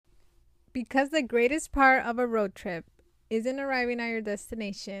Because the greatest part of a road trip isn't arriving at your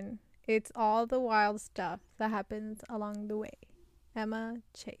destination, it's all the wild stuff that happens along the way. Emma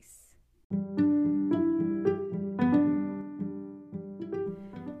Chase.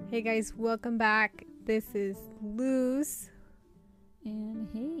 Hey guys, welcome back. This is Luz. And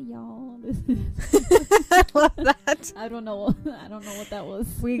hey y'all, this I love that. I don't know what that was.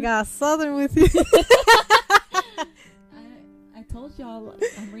 We got Southern with you. I told y'all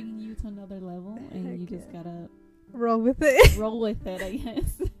I'm bringing you to another level, and you just gotta roll with it. roll with it, I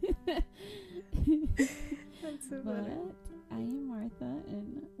guess. That's so But funny. I am Martha,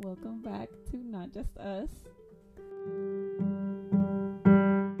 and welcome back to Not Just Us.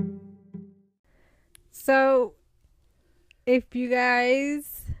 So, if you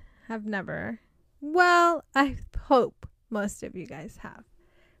guys have never, well, I hope most of you guys have,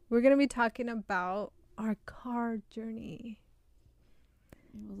 we're going to be talking about our car journey.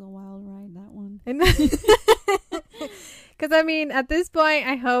 It was a wild ride, that one. Because, I mean, at this point,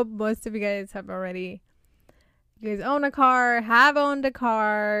 I hope most of you guys have already, you guys own a car, have owned a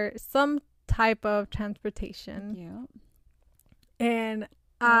car, some type of transportation. Yeah. And,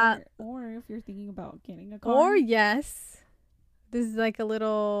 or if you're thinking about getting a car. or yes, this is like a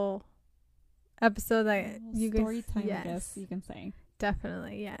little episode that you guys, story time, yes, I guess you can say.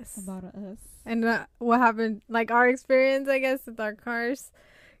 definitely, yes. About us. And what happened, like our experience, I guess, with our cars.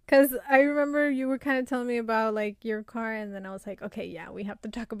 Because I remember you were kind of telling me about like your car, and then I was like, okay, yeah, we have to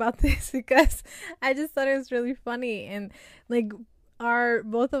talk about this because I just thought it was really funny. And like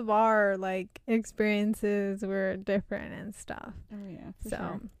both of our like experiences were different and stuff. Oh yeah, for So,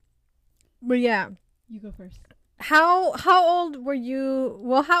 sure. but yeah. You go first. How old were you?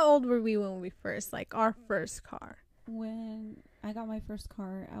 Well, how old were we when we first, like, our first car? When I got my first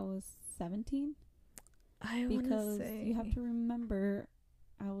car, I was 17. I Because say you have to remember,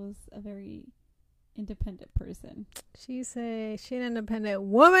 I was a very independent person. She's an independent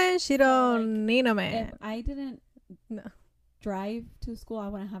woman. She don't like, need a If man. I didn't No. drive to school, I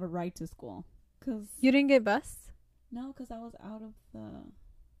wouldn't have a ride to school. Cause You didn't get bused? no, because I was out of the.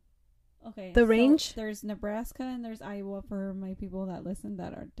 Okay. The range? There's Nebraska and there's Iowa for my people that listen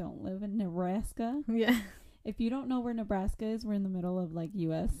that don't live in Nebraska. Yeah. If you don't know where Nebraska is, we're in the middle of like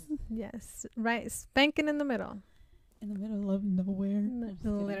U.S. Yes. Right. Spanking in the middle. In the middle of nowhere. I'm just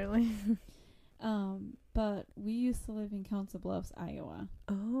kidding. Literally. But we used to live in Council Bluffs, Iowa.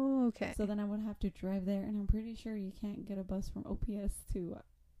 Oh, okay. So then I would have to drive there, and I'm pretty sure you can't get a bus from OPS to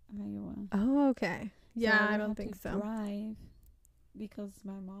Iowa. Oh, okay. Yeah, So I would don't have think to so. Drive because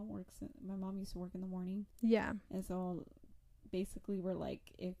my mom used to work in the morning, Yeah. and so basically we're like,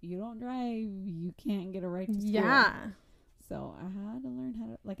 if you don't drive, you can't get a ride to school. Yeah. So I had to learn how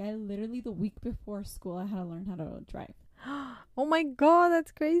to, like, I literally the week before school, I had to learn how to drive. Oh my God,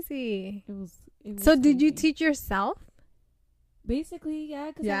 that's crazy. It was So did you crazy. teach yourself? Basically, yeah,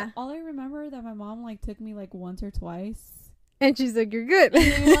 because Yeah. all I remember that my mom like took me like once or twice. And she's like, you're good. And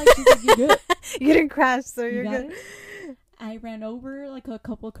then, like, she's like, you're good. You didn't crash, so You you're got good. it? I ran over like a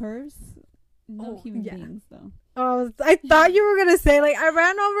couple curves. No Oh, human yeah. beings though. Oh, I thought you were gonna say like I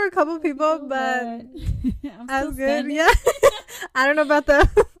ran over a couple people, but I'm I still was good. standing. Yeah, I don't know about that.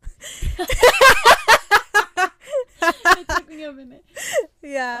 It took me a minute.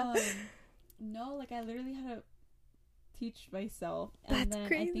 Yeah, No, like I literally had to teach myself, and That's then I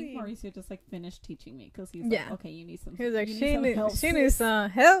crazy. think Mauricio just like finished teaching me because he's Yeah. like, okay, you need some. he was like, you she need some help, knew sis. some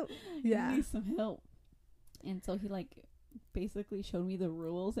help. You Yeah, need some help. And so he like basically showed me the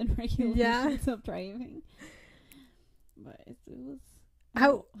rules and regulations of driving. But it was.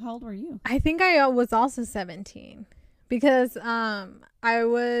 How old were you? I think I was also 17 because I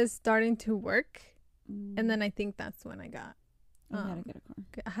was starting to work, and then I think that's when I got. You had to get a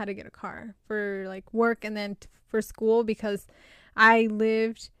car. I had to get a car for like work and then for school because I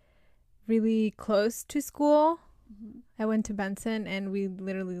lived really close to school. Mm-hmm. I went to Benson and we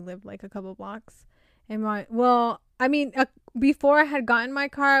literally lived like a couple blocks. And before I had gotten my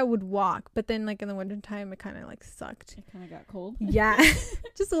car, I would walk, but then like in the wintertime, it kind of like sucked. It kind of got cold. Yeah,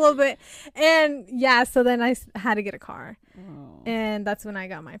 just a little bit. And yeah, so then I had to get a car, Oh. and that's when I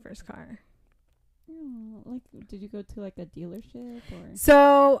got my first car. Oh, like, did you go to like a dealership or?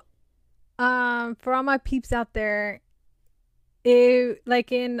 So, for all my peeps out there,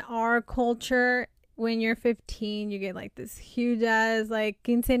 like in our culture, when you're 15, you get like this huge ass like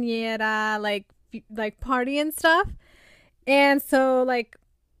quinceañera, like party and stuff. And so like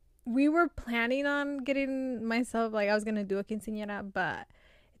we were planning on getting myself, like I was gonna do a quinceañera, but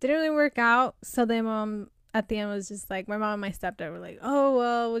it didn't really work out. So then mom at the end was just like, my mom and my stepdad were like, oh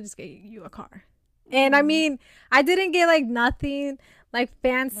well, we'll just get you a car. And I mean, I didn't get like nothing like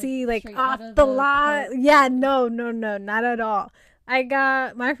fancy, like off out of the the lot. cart? Yeah, no, not at all. I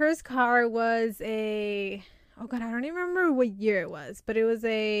got my first car was a, oh god, I don't even remember what year it was, but it was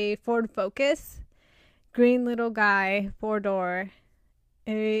a Ford Focus, green little guy, 4-door.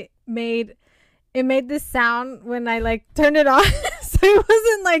 It made this sound when I like turned it on. So it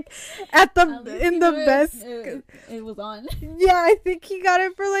wasn't like at the best. It was on. Yeah, I think he got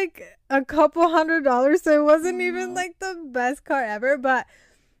it for like a couple $100, so it wasn't even like the best car ever. But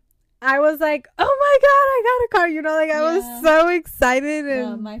I was like, oh my god, I got a car! You know, like I was so excited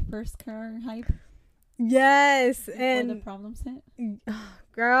and my first car hype. Yes, Before and the problems hit.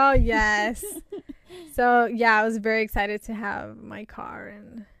 Girl, yes. So yeah, I was very excited to have my car,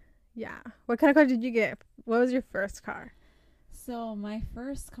 and yeah. What kind of car did you get? What was your first car? So my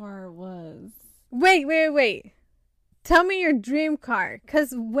first car was. Wait. Tell me your dream car.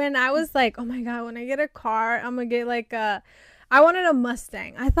 Because when I was like, oh my God, when I get a car, I'm going to get like I wanted a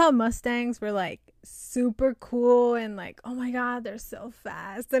Mustang. I thought Mustangs were like super cool and like, oh my God, they're so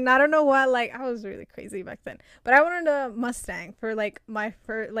fast. And I don't know what, like, I was really crazy back then. But I wanted a Mustang for like my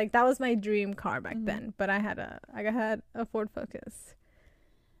first, like, that was my dream car back then. But I had a Ford Focus.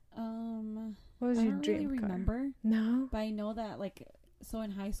 What was your dream really car? Remember? No. But I know that like, so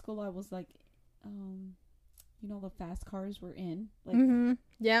in high school I was like, you know, the fast cars were in. Like,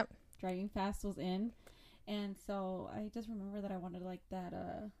 Yep. driving fast was in, and so I just remember that I wanted like that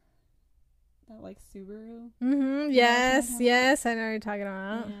like Subaru. Yes, I know what you're talking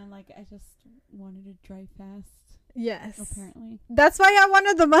about. And like I just wanted to drive fast. Yes. Apparently. That's why I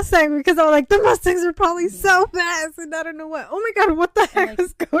wanted the Mustang, because I was like, the Mustangs are probably so fast, and I don't know what. Oh my God, what the heck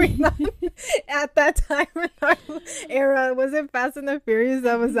was going on at that time in our era? Was it Fast and the Furious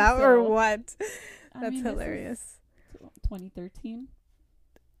that was out or what? That's hilarious. 2013.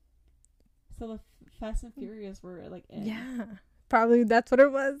 So the Fast and Furious were like in. Yeah, probably that's what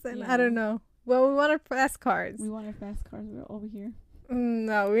it was, and I don't know. Well, we wanted fast cars. We wanted fast cars. We were over here.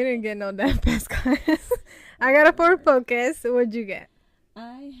 No, we didn't get no damn fast cars. I got a Ford Focus. What'd you get?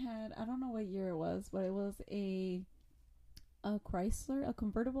 I don't know what year it was, but it was a Chrysler, a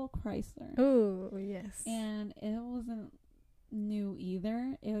convertible Chrysler. Ooh, yes. And it wasn't new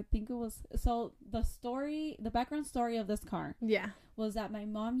either. I think it was, so the background story of this car was that my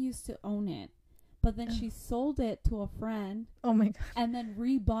mom used to own it, but then she sold it to a friend. Oh my God. And then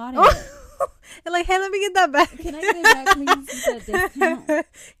rebought it. And like, hey, let me get that back. Can I get it back, please? At a discount.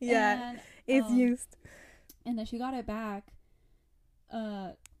 Yeah. And, it's used. And then she got it back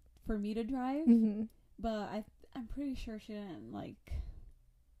for me to drive. But I'm pretty sure she didn't, like,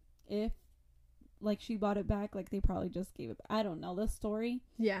 if like she bought it back, like they probably just gave it back. I don't know the story.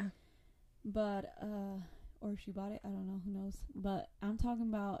 Yeah. But or she bought it, I don't know, who knows. But I'm talking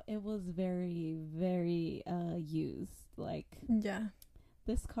about, it was very, very used. Like, yeah,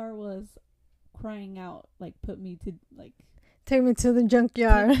 this car was crying out, like, put me to, like, take me to the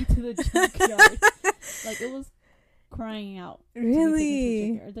junkyard. Take me to the junkyard. Like, it was crying out.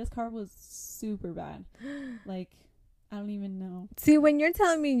 Really? This car was super bad. Like, I don't even know. See, when you're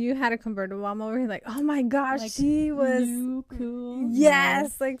telling me you had a convertible, I'm over here like, oh my gosh, like, she was new, cool.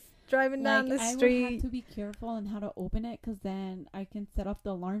 Yes, like driving down the street. I would have to be careful on how to open it, because then I can set off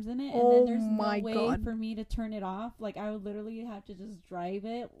the alarms in it, and then there's no way for me to turn it off. Like, I would literally have to just drive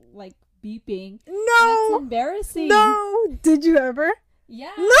it, like, beeping. No, that's embarrassing. No, did you ever?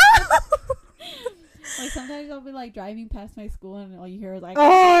 Yeah. No. Like, sometimes I'll be like driving past my school, and all you hear is like,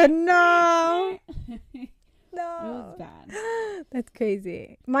 oh no. No. It was bad. That's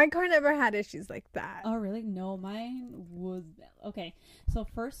crazy. My car never had issues like that. Oh, really? No, mine was... Okay, so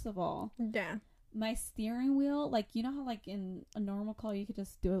first of all... Yeah. My steering wheel, like, you know how, like, in a normal car, you could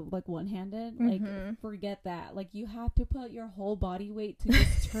just do it, like, one-handed? Like, forget that. Like, you have to put your whole body weight to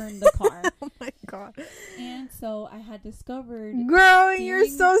just turn the car. Oh, my God. And so, I had discovered... Girl, you're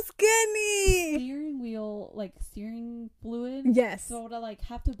so skinny! Steering wheel, like, steering fluid. Yes. So, I, like,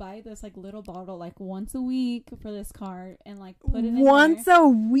 have to buy this, like, little bottle, like, once a week for this car, and, like, put it in once there. a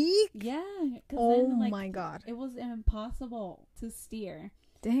week? Yeah. Oh, then, like, my God. It was impossible to steer.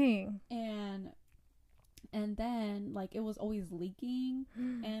 Dang. And then, like, it was always leaking,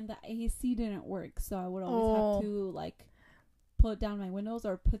 and the AC didn't work, so I would always have to, like, put down my windows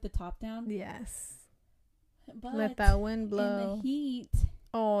or put the top down. Yes. But let that wind blow. In the heat,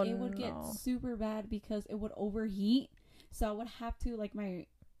 it would get super bad because it would overheat. So I would have to, like,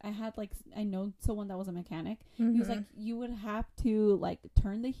 I know someone that was a mechanic. He was like, you would have to, like,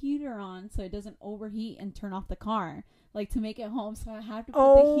 turn the heater on so it doesn't overheat and turn off the car, like, to make it home. So I have to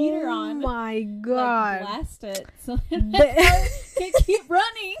put the heater on. Oh my God. Like, blast it so that can keep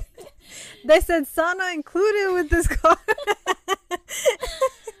running. They said sauna included with this car.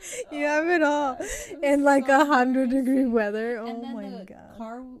 You have it all in like 100-degree weather. Oh my god!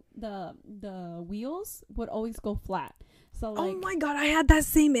 Car, the wheels would always go flat. So like, oh my god, I had that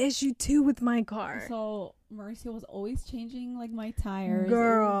same issue too with my car. So Mauricio was always changing like my tires.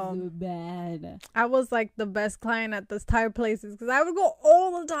 Girl, it was bad. I was like the best client at those tire places because I would go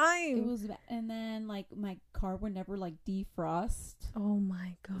all the time. It was, and then like my car would never like defrost. Oh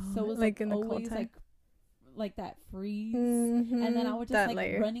my god! So it was like in the always cold time? like that freeze, and then I was just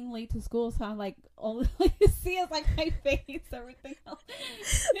like running late to school, so I'm like all you see is like my face, everything else.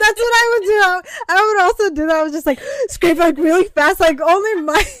 That's what I would do. I would also do that. I was just like scrape like really fast, like only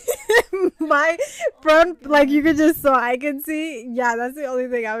my front, like you could just so I could see. Yeah, that's the only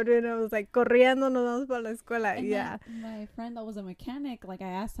thing I would do. And I was like corriendo nos vamos para la escuela. And yeah. My friend that was a mechanic, like I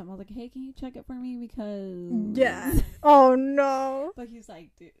asked him, I was like, hey, can you check it for me because yeah. Oh no. But he's like,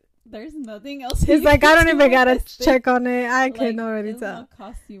 dude, there's nothing else. It's like I don't even gotta check on it. I like, can already tell. It's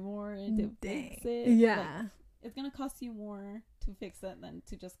gonna cost you more to fix it. Yeah, like, it's gonna cost you more to fix it than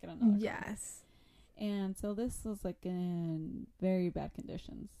to just get another. Yes. Car. And so this was like in very bad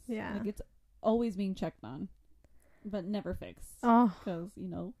conditions. Yeah, like it's always being checked on, but never fixed. Oh, because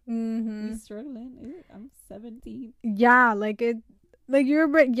we're struggling. I'm 17. Yeah, like it, like you're.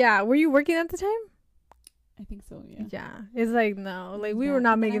 Yeah, were you working at the time? I think so, yeah. Yeah. It's like, no. Like, we were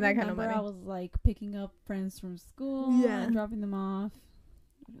not making that kind of money. I was, like, picking up friends from school and dropping them off.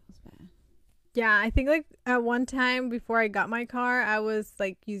 It was bad. Yeah, I think, like, at one time before I got my car, I was,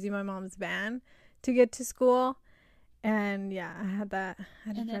 like, using my mom's van to get to school. And, yeah, I had that. I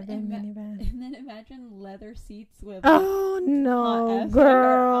had to drive the minivan. And then imagine leather seats with... Oh, no,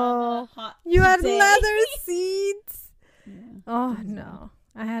 girl. You had leather seats? Yeah. Oh, no.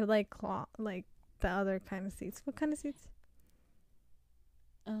 I had, like, cloth, like... the other kind of seats. What kind of seats?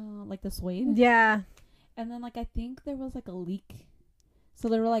 Like the suede? Yeah. And then like I think there was like a leak. So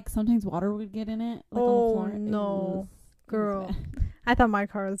there were like sometimes water would get in it. Like on the floor. No. Girl. I thought my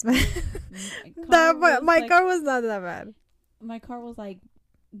car was bad. My car was not that bad. My car was like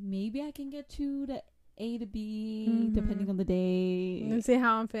maybe I can get to A to B depending on the day. Let's see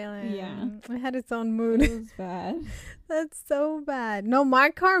how I'm feeling. Yeah. It had its own mood. It was bad. That's so bad. No,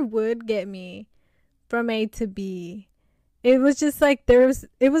 my car would get me from A to B. It was just like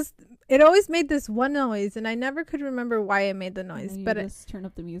it always made this one noise and I never could remember why it made the noise. But just turn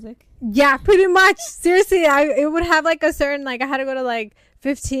up the music? Yeah, pretty much. Seriously, it would have like a certain, like I had to go to like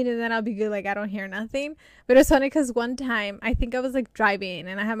 15 and then I'll be good, like I don't hear nothing. But it's funny because one time I think I was like driving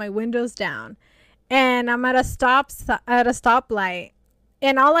and I had my windows down and I'm at a stoplight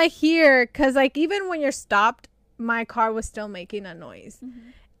and all I hear, because like even when you're stopped, my car was still making a noise.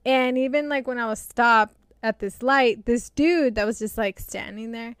 And even like when I was stopped at this light, this dude that was just like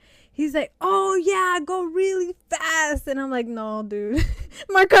standing there, he's like, oh yeah, go really fast. And I'm like, no, dude,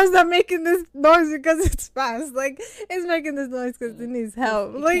 my car's not making this noise because it's fast. Like it's making this noise because it needs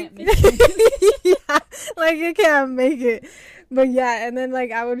help. Like yeah, like it can't make it. But yeah, and then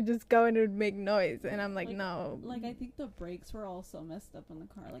like I would just go and it would make noise, and I'm like no. Like I think the brakes were also messed up in the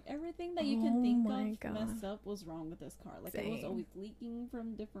car. Like everything that you can think of messed up was wrong with this car. Like it was always leaking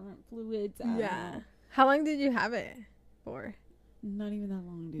from different fluids. Yeah. How long did you have it for? Not even that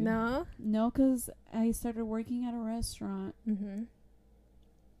long, dude. No, because I started working at a restaurant,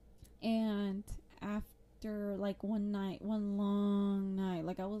 and after like one long night,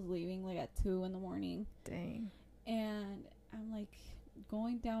 like I was leaving like at 2 a.m. Dang. And I'm like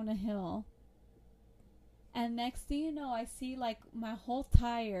going down a hill, and next thing you know, I see like my whole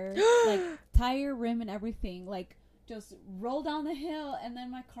tire, like tire rim and everything, like just roll down the hill, and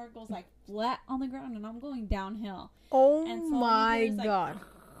then my car goes like flat on the ground, and I'm going downhill. Oh and so my god!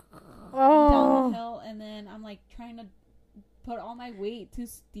 Down the hill, and then I'm like trying to put all my weight to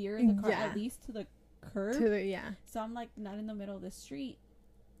steer the car at least to the curb. So I'm like not in the middle of the street.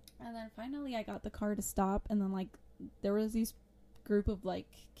 And then finally I got the car to stop, and then like there was these group of like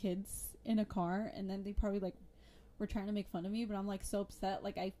kids in a car, and then they probably like were trying to make fun of me, but I'm like so upset,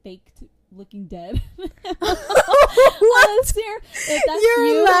 like I faked looking dead. What? If that's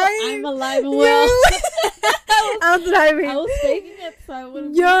you, lying. I'm alive and well. I was driving. I was faking it so I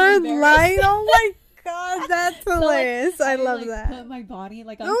wouldn't. You're lying. Oh my god, that's hilarious. So, like, I love like, that. Put my body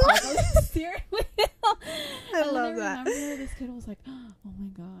like on top of the steering wheel. I love that. I remember this kid was like, "Oh my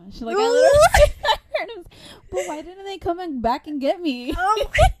gosh!" Like I literally heard him. But why didn't they come back and get me?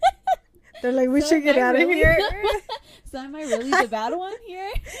 They're like, we should get out of here. So am I really the bad one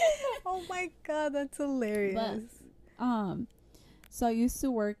here? Oh my god, that's hilarious. But, so I used to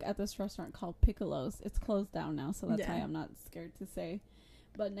work at this restaurant called Piccolo's. It's closed down now, so that's why I'm not scared to say.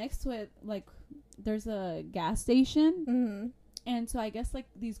 But next to it, like, there's a gas station, And so I guess like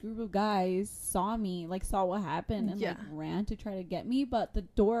these group of guys saw me, like saw what happened, and like ran to try to get me, but the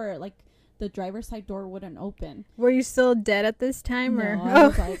door, like the driver's side door, wouldn't open. Were you still dead at this time, no, or I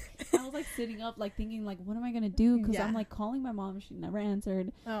was like sitting up, like thinking like, what am I gonna do? Because I'm like calling my mom, she never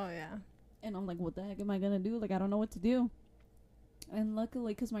answered. Oh yeah. And I'm like, what the heck am I gonna do? Like I don't know what to do. And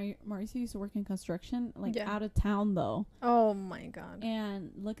luckily, because Mauricio used to work in construction, like out of town though. Oh my god.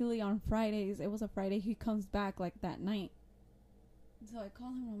 And luckily on Fridays, it was a Friday, he comes back like that night. So I call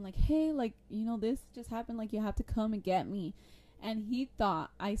him, I'm like, hey, like, you know, this just happened, like, you have to come and get me. And he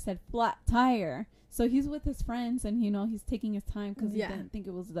thought I said flat tire. So he's with his friends, and, you know, he's taking his time because he didn't think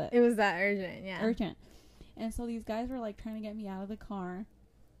it was that urgent, urgent. And so these guys were, like, trying to get me out of the car.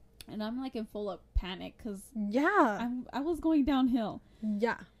 And I'm, like, in full up panic because I was going downhill.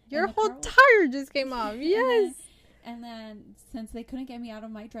 Yeah. Your whole tire just came off. Yes. And then since they couldn't get me out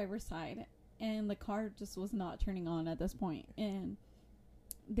of my driver's side, and the car just was not turning on at this point, and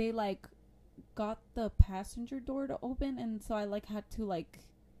they like got the passenger door to open, and so I like had to like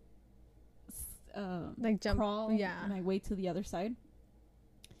jump, crawl my way to the other side,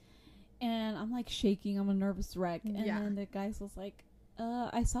 and I'm like shaking, I'm a nervous wreck, and then the guys was like,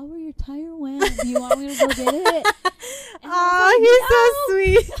 I saw where your tire went, do you want me to go get it? Oh, like, he's so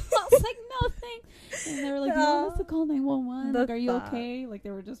sweet. I was like, no thanks. And they were like, you want us to call 911? Like, are you okay? Like,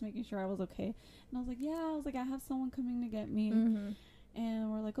 they were just making sure I was okay. And I was like, yeah. I was like, I have someone coming to get me. Mm-hmm.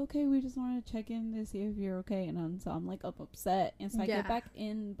 And we're like, okay, we just wanted to check in to see if you're okay. And so I'm like upset. And so I get back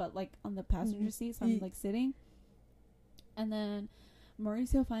in, but like on the passenger seat. So I'm like sitting. And then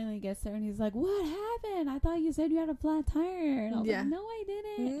Mauricio finally gets there, and he's like, what happened? I thought you said you had a flat tire. And I was like, no, I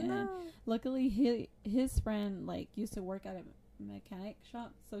didn't. No. And luckily his friend like used to work at a mechanic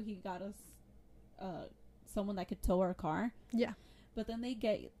shop, so he got us someone that could tow our car. Yeah. But then they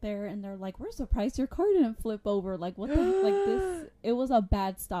get there and they're like, we're surprised your car didn't flip over. Like, what the heck? Like, this, it was a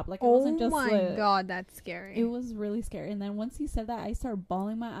bad stop. Like, it wasn't just oh my god, that's scary. It was really scary. And then once he said that, I started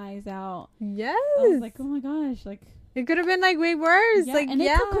bawling my eyes out. Yes. I was like, oh my gosh, like, it could have been like way worse. Yeah, like, and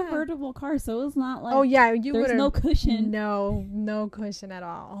it's a convertible car, so it was not like, there's no cushion. No cushion at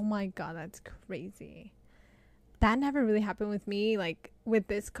all. Oh my god, that's crazy. That never really happened with me. Like with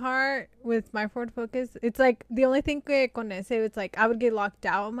this car, with my Ford Focus, it's like the only thing que con ese, it's like I would get locked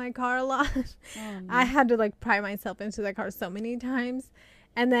out of my car a lot. Oh, no. I had to like pry myself into the car so many times.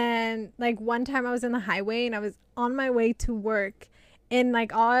 And then like one time I was in the highway and I was on my way to work, and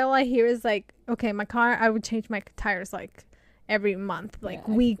like all I hear is like, okay, my car, I would change my tires like every month, like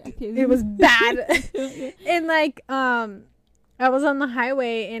week. It was bad. And like I was on the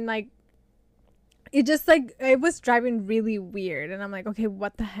highway and like it just like it was driving really weird, and I'm like, okay,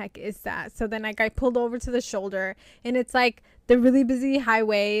 what the heck is that? So then like I pulled over to the shoulder, and it's like the really busy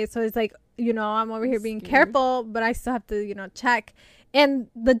highway, so it's like, you know, I'm over here being careful, but I still have to, you know, check. And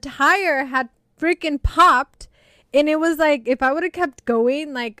the tire had freaking popped, and it was like if I would have kept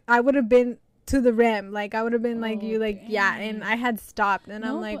going, like I would have been to the rim, like I would have been like you, like and I had stopped, and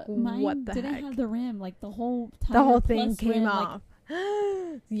I'm like, what the heck? Didn't have the rim, like the whole thing came off.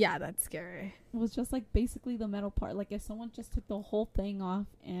 Like, yeah, that's scary. It was just like basically the metal part. Like if someone just took the whole thing off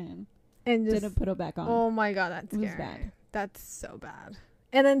and just didn't put it back on. Oh my god, that's scary. Bad. That's so bad.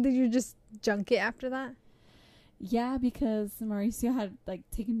 And then did you just junk it after that? Yeah, because Mauricio had like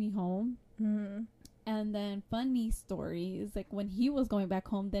taken me home. Mm-hmm. And then funny story is like when he was going back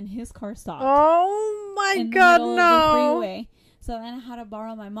home, then his car stopped. Oh my god, no! The freeway. So then I had to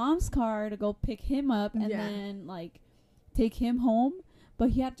borrow my mom's car to go pick him up, and then like take him home.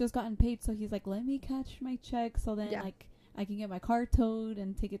 But he had just gotten paid, so he's like, let me catch my check so then like I can get my car towed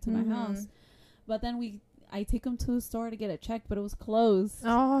and take it to my house. But then I take him to the store to get it checked, but it was closed.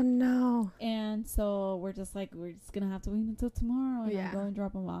 Oh no. And so we're just gonna have to wait until tomorrow, and I'll go and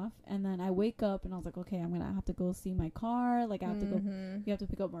drop him off. And then I wake up and I was like, okay, I'm gonna have to go see my car. Like I have to go, you have to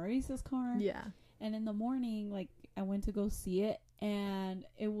pick up Maurice's car. Yeah. And in the morning, like I went to go see it, and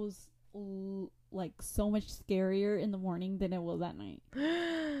it was like so much scarier in the morning than it was at night.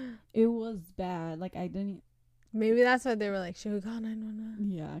 It was bad. Like I didn't. Maybe that's why they were like, should we call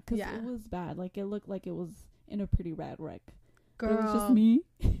 911? Yeah, because it was bad. Like it looked like it was in a pretty bad wreck. Girl. But it was just me.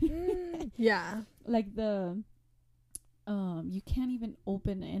 Yeah. Like the you can't even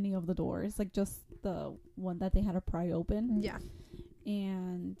open any of the doors. Like just the one that they had to pry open. Yeah.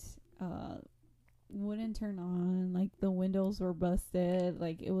 And wouldn't turn on. Like the windows were busted.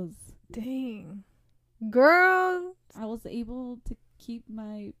 Like it was. Dang. Girl. I was able to keep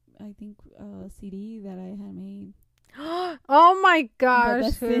my, I think, CD that I had made. Oh my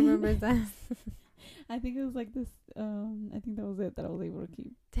gosh. Who remembers that? I think it was like this, I think that was it that I was able to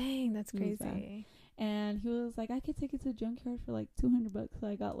keep. Dang, that's crazy. And he was like, I could take it to the junkyard for like $200. So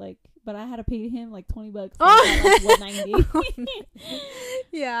I got like, but I had to pay him like $20. So I got, like, $190.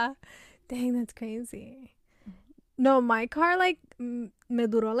 Yeah. Dang, that's crazy. No, my car, like, me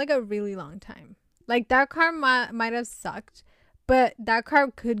duró like a really long time. Like, that car might have sucked, but that car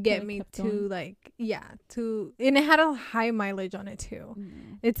could get me to going. Like, yeah, and it had a high mileage on it too.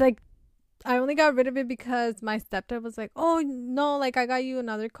 It's like, I only got rid of it because my stepdad was like, oh no, like, I got you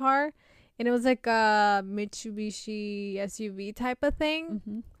another car. And it was like a Mitsubishi SUV type of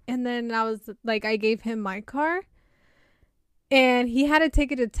thing. And then I was like, I gave him my car. And he had to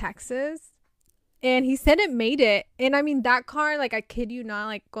take it to Texas. And he said it made it. And I mean, that car, like, I kid you not,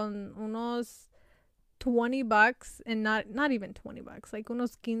 like, con unos $20 and not even $20, like,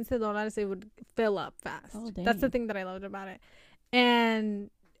 unos $15, it would fill up fast. Oh, that's the thing that I loved about it.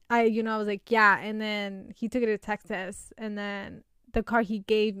 And I was like, yeah. And then he took it to Texas. And then the car he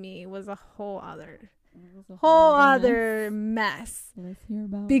gave me was a whole other mess. Let's hear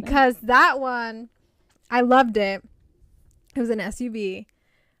about because that one, I loved it. It was an SUV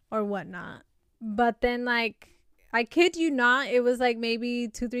or whatnot. But then, like, I kid you not, it was like maybe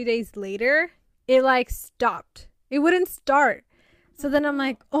 2-3 days later, it like stopped. It wouldn't start. So then I'm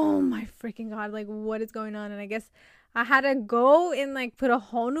like, oh my freaking God, like, what is going on? And I guess I had to go and like put a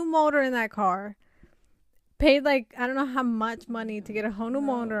whole new motor in that car. Paid like, I don't know how much money to get a whole new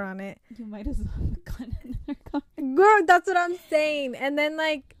motor on it. You might as well have gotten another car. Girl, that's what I'm saying. And then,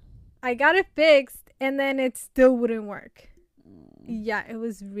 like, I got it fixed and then it still wouldn't work. Yeah, it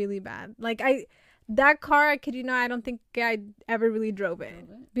was really bad. Like, that car, I kid you not, I don't think I ever really drove it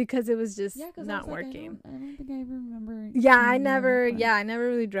because it was just not working. I don't think I ever remember. Yeah, I never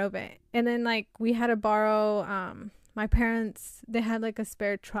really drove it. And then, like, we had to borrow, my parents, they had like a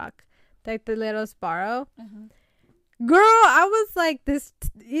spare truck that they let us borrow. Girl, I was like this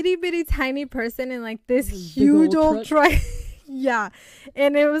itty bitty tiny person in like this huge old truck. Yeah.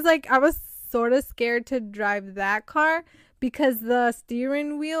 And it was like, I was sort of scared to drive that car because the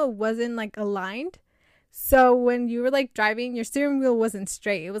steering wheel wasn't like aligned. So when you were like driving, your steering wheel wasn't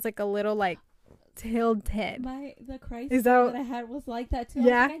straight. It was like a little like tilted. The Chrysler that I had was like that too.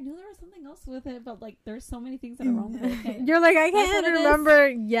 Yeah. I knew there was something else with it, but like there's so many things that are wrong with it. You're like, I can't remember.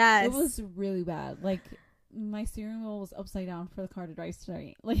 Yes. It was really bad. Like, my steering wheel was upside down for the car to drive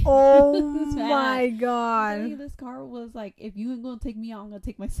straight. Like, oh my God. You, this car was like, if you ain't gonna take me out, I'm gonna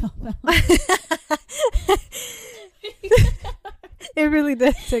take myself out. It really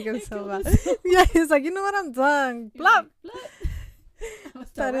did take him so bad. Yeah, he's like, you know what, I'm done. Blop.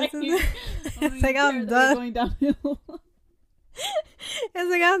 It's like, I'm done. Going downhill. It's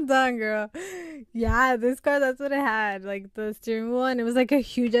like, I'm done, girl. Yeah, this car, that's what it had. Like, the steering wheel, and it was like a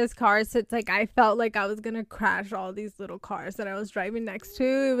huge ass car. So it's like, I felt like I was gonna crash all these little cars that I was driving next to.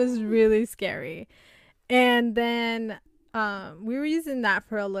 It was really scary. And then we were using that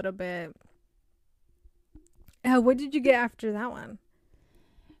for a little bit. What did you get after that one?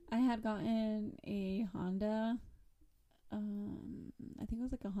 I had gotten a Honda. I think it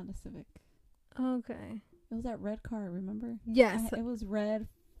was like a Honda Civic. Okay. It was that red car, remember? Yes. It was red.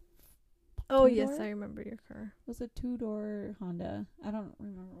 Oh, yes, I remember your car. It was a 2-door Honda. I don't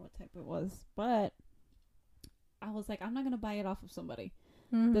remember what type it was, but I was like, I'm not going to buy it off of somebody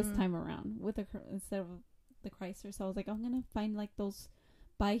this time around instead of the Chrysler. So I was like, I'm going to find like those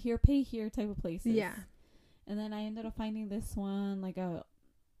buy here, pay here type of places. Yeah. And then I ended up finding this one. Like,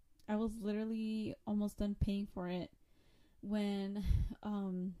 I was literally almost done paying for it when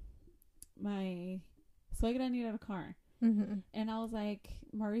my suegra needed a car. And I was like,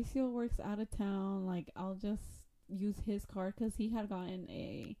 Mauricio works out of town, like, I'll just use his car, because he had gotten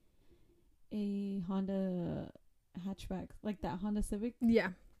a Honda hatchback, like that Honda Civic. Yeah.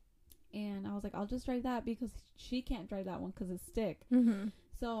 And I was like, I'll just drive that because she can't drive that one because it's stick.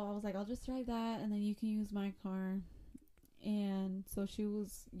 So I was like, I'll just drive that and then you can use my car. And so she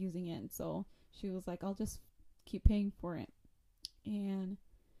was using it. So she was like, I'll just keep paying for it. And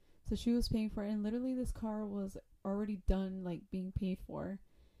so she was paying for it. And literally this car was already done, like, being paid for.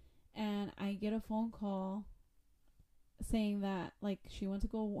 And I get a phone call saying that, like, she had to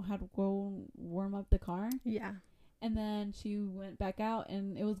go warm up the car. Yeah. And then she went back out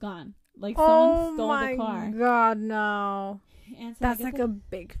and it was gone. Like, someone stole the car. Oh my God, no. And so that's like a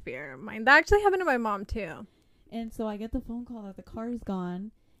big fear of mine. That actually happened to my mom too. And so I get the phone call that the car is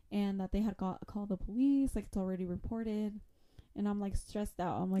gone and that they had called the police, like, it's already reported. And I'm like stressed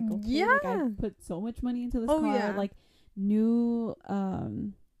out. I'm like, okay, yeah. Like, I put so much money into this car. Yeah. Like, new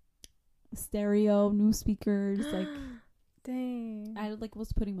stereo, new speakers, like, dang. I like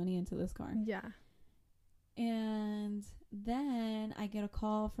was putting money into this car. Yeah. And then I get a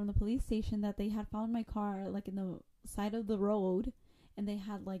call from the police station that they had found my car like in the side of the road, and they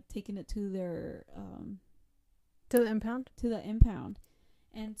had like taken it to their to the impound.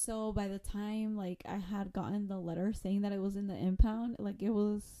 And so by the time like I had gotten the letter saying that it was in the impound, like it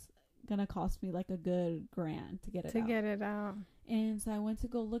was gonna cost me like a good $1,000 to get it out. And so I went to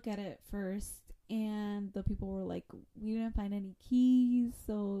go look at it first, and the people were like, we didn't find any keys,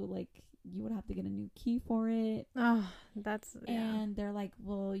 so like you would have to get a new key for it. And they're like,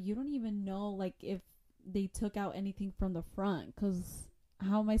 well, you don't even know like if they took out anything from the front, because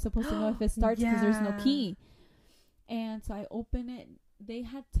how am I supposed to know if it starts, because there's no key. And so I open it. They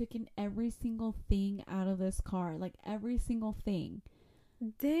had taken every single thing out of this car, like every single thing.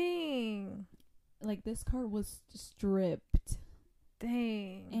 Dang. Like this car was stripped.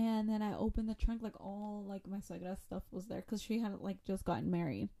 Dang. And then I opened the trunk, like all like my suegra stuff was there, because she had like just gotten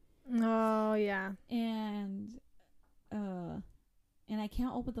married. Oh yeah. And I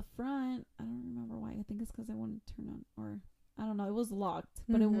can't open the front. I don't remember why. I think it's because I wanted to turn on, or I don't know. It was locked,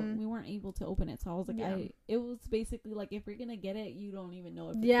 but we weren't able to open it. So I was like, it was basically like, if you're gonna get it, you don't even know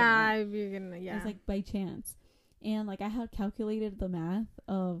if it's if you're gonna. Yeah. It's like by chance, and like I had calculated the math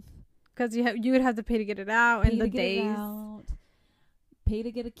of, because you would have to pay to get it out, and the days. Pay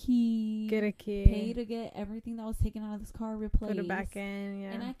to get a key. Pay to get everything that was taken out of this car replaced. Put it back in.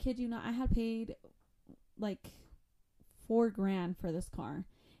 Yeah. And I kid you not, I had paid like $4,000 for this car,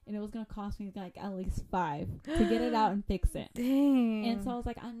 and it was gonna cost me like at least $5,000 to get it out and fix it. Dang. And so I was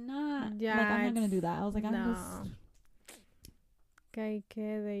like, I'm not gonna do that. I was like, I'm just.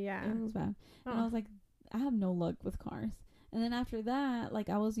 Yeah. It was bad. And I was like, I have no luck with cars. And then after that, like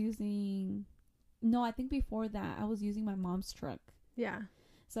I think before that I was using my mom's truck. Yeah.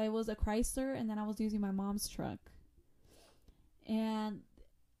 So it was a Chrysler, and then I was using my mom's truck. And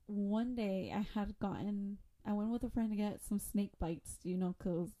one day I went with a friend to get some snake bites,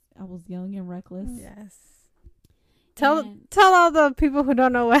 because I was young and reckless. Yes. Tell all the people who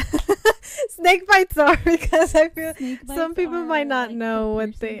don't know what snake bites are, because I feel some people might not like know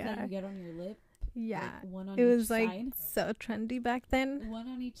what they are. That you get on your lip. Yeah, like one on it was each like side. So trendy back then. One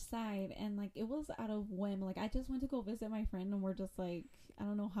on each side, and like it was out of whim. Like I just went to go visit my friend, and we're just like, I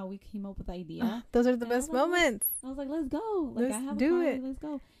don't know how we came up with the idea. Those are the best moments. I was like, let's go. Like, let's I have do a car, it. Let's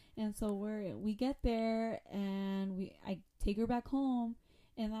go. And so we get there, and I take her back home,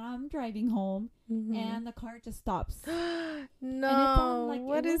 and then I'm driving home, and the car just stops. No, and it's on, like,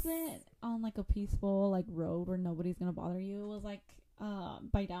 wasn't on like a peaceful like road where nobody's gonna bother you. It was like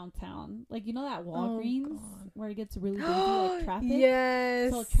by downtown, like that Walgreens where it gets really busy, like traffic.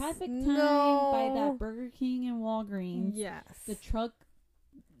 Yes. So traffic time by that Burger King and Walgreens. Yes. The truck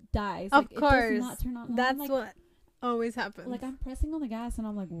dies. Of course. It does not turn on. That's like, what always happens. Like I'm pressing on the gas, and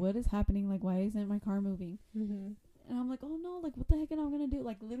I'm like, what is happening? Like, why isn't my car moving? And I'm like, oh no, like what the heck am I gonna do?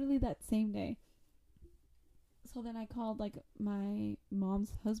 Like literally that same day. So then I called like my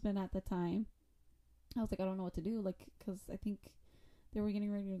mom's husband at the time. I was like, I don't know what to do, like, because I think they were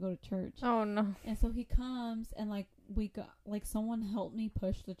getting ready to go to church. Oh no. And so he comes, and like we got like someone helped me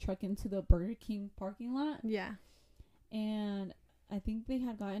push the truck into the Burger King parking lot. Yeah. And I think they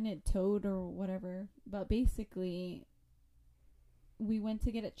had gotten it towed or whatever, but basically we went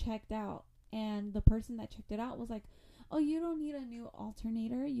to get it checked out, and the person that checked it out was like, oh, you don't need a new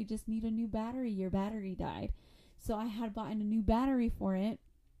alternator, you just need a new battery, your battery died. So I had bought a new battery for it,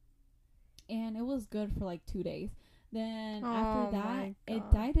 and it was good for like 2 days. Then after that, it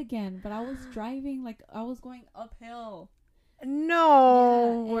died again. But I was driving, like, I was going uphill.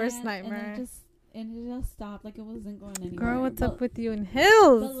 No, yeah, worst nightmare. And it just stopped. Like, it wasn't going anywhere. Girl, what's up with you in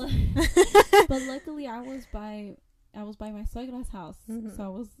hills? But luckily, I was by my suegra's house.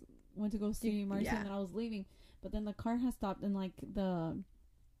 So went to go see Marcy, and then I was leaving. But then the car has stopped, and like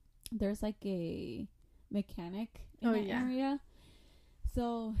there's like a mechanic in that area.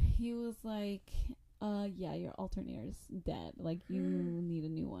 So he was like, yeah, your alternator's dead. Like, you need a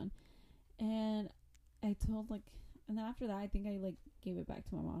new one. And I told, like, and then after that, I think I, like, gave it back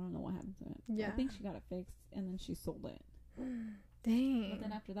to my mom. I don't know what happened to it. Yeah. I think she got it fixed, and then she sold it. Dang. But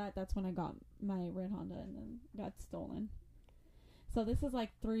then after that, that's when I got my red Honda, and then got stolen. So this is,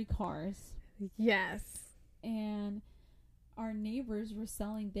 like, 3 cars. Yes. And our neighbors were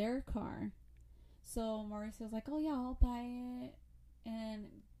selling their car. So Mauricio was like, oh, yeah, I'll buy it.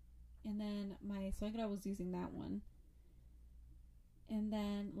 And then my suegra was using that one. And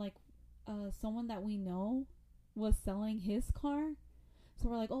then, like, someone that we know was selling his car. So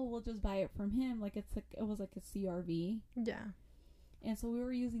we're like, oh, we'll just buy it from him. Like, it was like a CRV. Yeah. And so we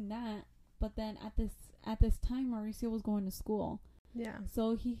were using that. But then at this time, Mauricio was going to school. Yeah.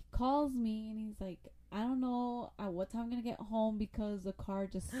 So he calls me, and he's like, I don't know at what time I'm gonna get home because the car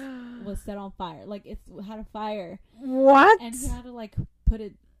just was set on fire. Like, it had a fire. What? And he had to, like, put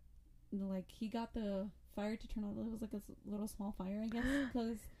it, like, he got the fire to turn on. It was, like, a little small fire, I guess,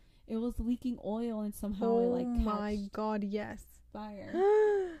 because it was leaking oil and somehow it, like, catched my God, yes. fire.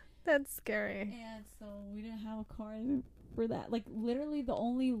 That's scary. And so we didn't have a car for that. Like, literally the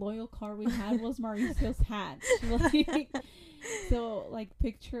only loyal car we had was Mauricio's hatch. Like, so, like,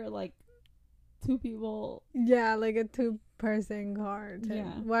 picture, like, 2 people. Yeah, like a 2-person car.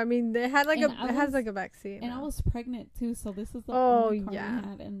 Yeah. Well, I mean, they had like it has like a back seat. And I was pregnant too, so this is the only car yeah. we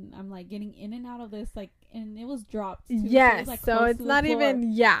had, and I'm like getting in and out of this, like, and it was dropped too. Yes, so it's not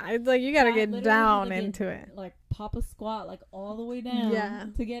even. Yeah, it's like you gotta get down into it. Like, pop a squat, like, all the way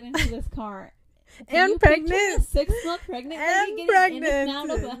down to get into this car. And pregnant, 6-month pregnant, and pregnant, in and out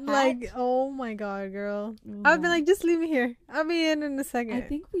of the like, oh my God, girl! Yeah. I've been like, just leave me here. I'll be in a second. I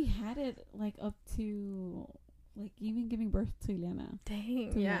think we had it like up to, like, even giving birth to Ileana.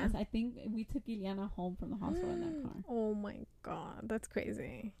 Dang, yeah. I think we took Ileana home from the hospital in that car. Oh my God, that's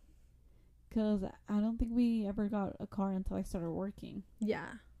crazy. Because I don't think we ever got a car until I started working. Yeah,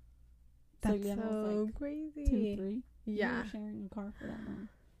 so that's Ileana so was like crazy. 2, 3. Yeah, we were sharing a car for that long.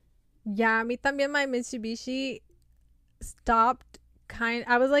 Yeah, me también, my Mitsubishi stopped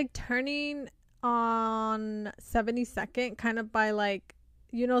I was like turning on 72nd, kind of by like,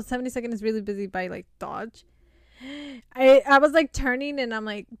 72nd is really busy by like Dodge. I was like turning and I'm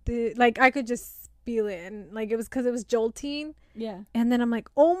like, I could just feel it, and like it was because it was jolting. Yeah. And then I'm like,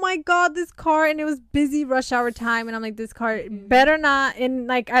 oh my God, this car, and it was busy rush hour time, and I'm like, this car better not. And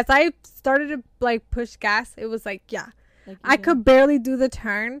like as I started to like push gas, it was like, yeah, like, I could barely do the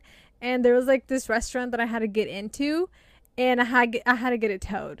turn. And there was like this restaurant that I had to get into, and I had to get it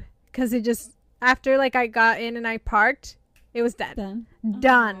towed because it just, after like I got in and I parked, it was dead.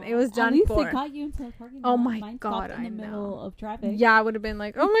 Done. It was done. At least for. It got you into the parking lot. Oh my Mine God, in the middle of traffic. Yeah, I would have been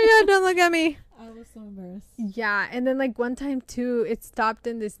like, oh my God, don't look at me. I was so embarrassed. Yeah, and then like one time too, it stopped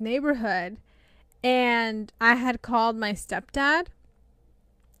in this neighborhood, and I had called my stepdad,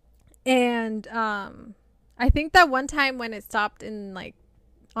 and I think that one time when it stopped in like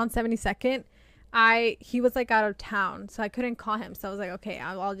on 72nd, he was like out of town, so I couldn't call him. So I was like, okay,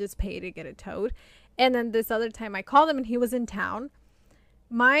 I'll just pay to get it towed. And then this other time I called him and he was in town.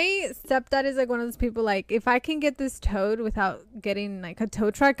 My stepdad is like one of those people, like, if I can get this towed without getting like a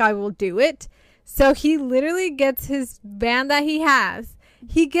tow truck, I will do it. So he literally gets his van that he has.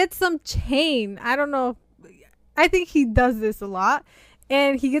 He gets some chain. I don't know. I think he does this a lot.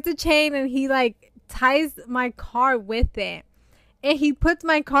 And he gets a chain and he like ties my car with it. And he puts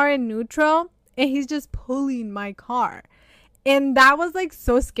my car in neutral and he's just pulling my car. And that was like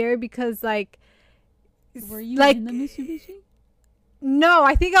so scary because like, were you like, in the Mitsubishi? No,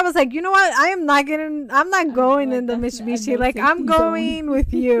 I think I was like, you know what? I'm not going in the Mitsubishi. Like, I'm going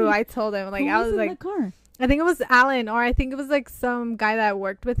with you. I told him, like, Who I was in like, the car? I think it was Alan, or I think it was like some guy that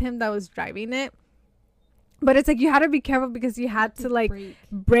worked with him that was driving it. But it's like, you had to be careful because you had to like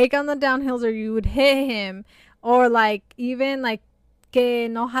brake on the downhills or you would hit him, or like even like que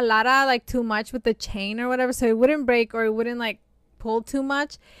no jalara like too much with the chain or whatever, so it wouldn't break or it wouldn't like pull too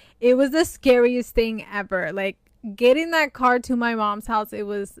much. It was the scariest thing ever. Like, getting that car to my mom's house, it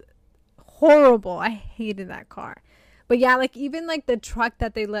was horrible. I hated that car. But yeah, like even like the truck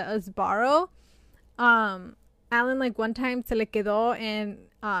that they let us borrow, Alan, like one time se le quedó, and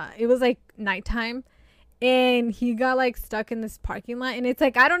it was like nighttime, and he got like stuck in this parking lot, and it's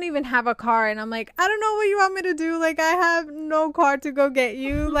like, I don't even have a car, and I'm like, I don't know what you want me to do. Like, I have no car to go get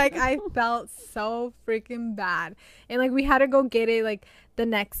you. Like, I felt so freaking bad. And like we had to go get it like the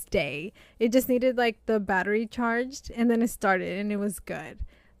next day. It just needed like the battery charged, and then it started and it was good.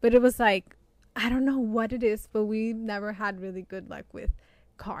 But it was like, I don't know what it is, but we never had really good luck with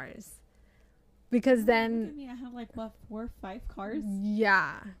cars. Because then I have like what, 4 or 5 cars?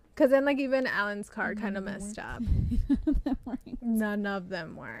 Yeah. Because then like even Alan's car kind of messed up. None of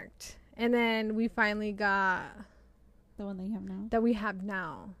them worked. And then we finally got the one that we have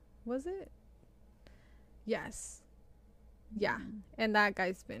now. Was it? Yes. Yeah. And that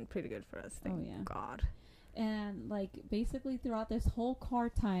guy's been pretty good for us. Thank God. And like basically throughout this whole car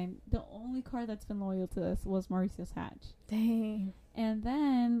time, the only car that's been loyal to us was Mauricio's hatch. Dang. And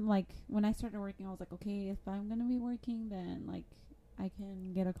then like when I started working, I was like, okay, if I'm gonna be working, then like I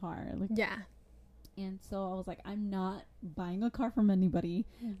can get a car. Like, yeah. And so I was like, I'm not buying a car from anybody.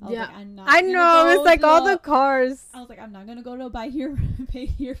 I was like, I know, it's like all the cars. I was like, I'm not gonna go to pay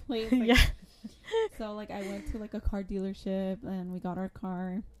here place. Like, yeah. So like I went to like a car dealership and we got our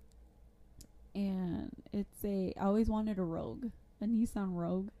car. And I always wanted a Rogue, a Nissan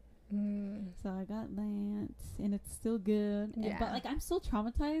Rogue. So I got that, and it's still good. Yeah. But like I'm still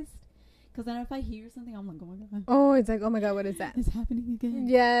traumatized because then if I hear something, I'm like, oh my god. Oh, it's like, oh my god, what is that? It's happening again.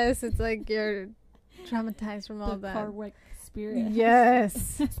 Yes, it's like you're traumatized from all the that. car wreck spirit.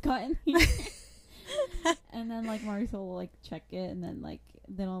 Yes. Has gotten here. And then like Mauricio will like check it, and then like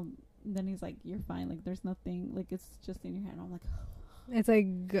then he's like, you're fine. Like there's nothing. Like it's just in your head. I'm like, it's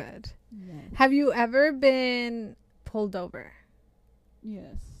like good. Yes. Have you ever been pulled over?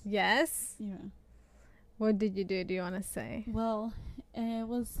 Yes. Yes? Yeah. What did you do? Do you want to say? Well, it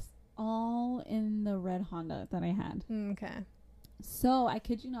was all in the red Honda that I had. Okay. So I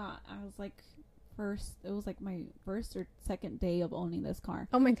kid you not, I was like it was like my first or second day of owning this car.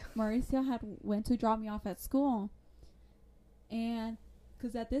 Oh my god. Mauricio had went to drop me off at school, and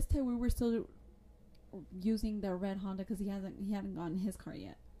because at this time we were still using the red Honda because he hadn't gotten his car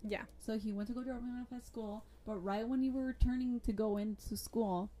yet. Yeah. So he went to go drop me off at school, but right when we were returning to go into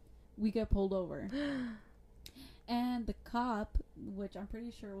school, we get pulled over. And the cop, which I'm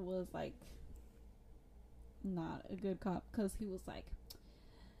pretty sure was like not a good cop, because he was like,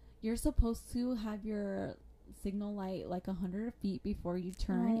 you're supposed to have your signal light like 100 feet before you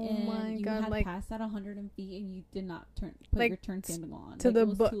turn, and you had like passed that 100 feet and you did not put like your turn signal on to like, the it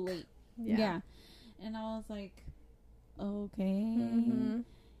was book. Too late. Yeah. And I was like, okay.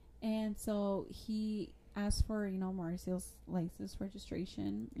 And so he asked for, Mauricio's license,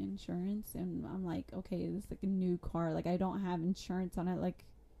 registration, insurance, and I'm like, okay, this is like a new car, like I don't have insurance on it, like.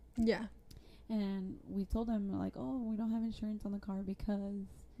 Yeah. And we told him like, oh, we don't have insurance on the car because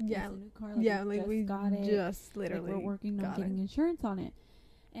it's a new car, like we got it, just literally like we're working on getting insurance on it.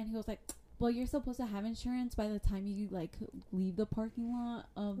 And he was like, well, you're supposed to have insurance by the time you like leave the parking lot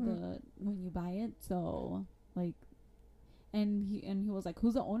of when you buy it, so like. And he was like,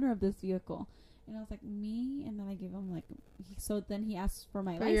 who's the owner of this vehicle? And I was like, me. And then I gave him like, so then he asked for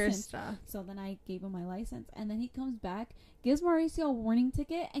my license. Your stuff. So then I gave him my license, and then he comes back, gives Mauricio a warning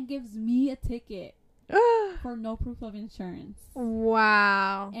ticket, and gives me a ticket for no proof of insurance.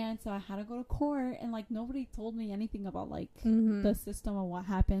 Wow. And so I had to go to court, and like nobody told me anything about like the system of what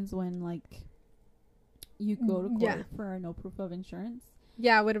happens when like you go to court for no proof of insurance.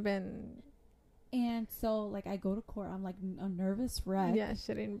 Yeah, it would have been. And so, like, I go to court. I'm, like, a nervous wreck. Yeah,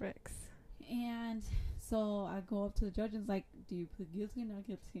 shitting bricks. And so I go up to the judge and it's like, do you plead guilty or not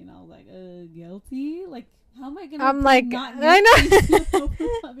guilty? And I was like, guilty? Like, how am I going to I'm like, not I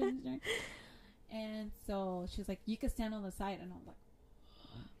know. And so she's like, you can stand on the side. And I was like,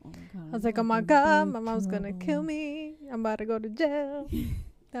 oh, my God. I was like, oh, my God. My mom's going to kill me. I'm about to go to jail.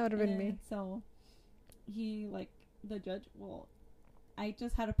 That would have been me. So he, like, the judge, I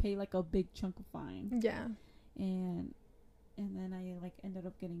just had to pay like a big chunk of fine. Yeah. And then I like ended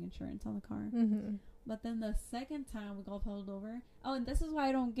up getting insurance on the car. But then the second time we got pulled over. Oh, and this is why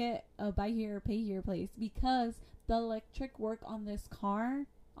I don't get a buy here, pay here place, because the electric work on this car,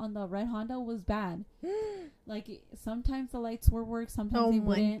 on the red Honda, was bad. Like sometimes the lights would work, sometimes they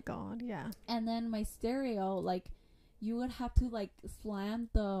wouldn't. Oh my God, yeah. And then my stereo, like you would have to like slam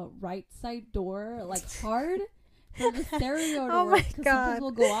the right side door like hard. For the stereo to work, because sometimes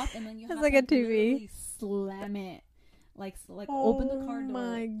will go off, and then you have like to a TV. Slam it, like open the car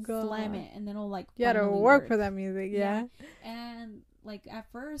door, slam it, and then it'll like. You had to work for that music, yeah. And like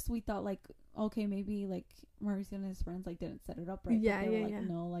at first we thought like, okay, maybe like Mauricio and his friends like didn't set it up right. Yeah, but they were like,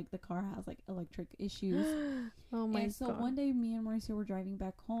 no, like the car has like electric issues. Oh my God. And so one day me and Mauricio were driving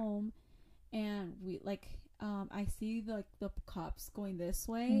back home, and we like. I see the cops going this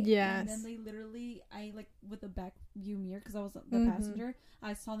way. Yes. And then they literally, I like with the back view mirror, because I was the passenger,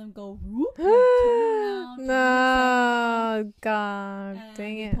 I saw them go whoop, like, turn around. No, God,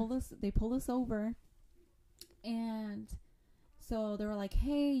 dang it. They pulled us over. And so they were like,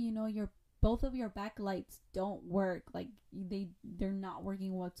 hey, both of your back lights don't work. Like they're not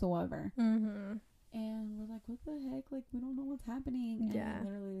working whatsoever. And we're like, what the heck? Like we don't know what's happening. And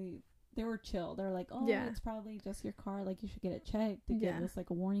literally they were chill. They're like, oh, it's probably just your car. Like, you should get it checked to give us, like,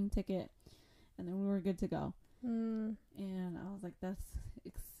 a warning ticket. And then we were good to go. And I was like, that's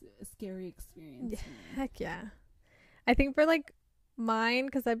a scary experience. Yeah. Heck yeah. I think for, like, mine,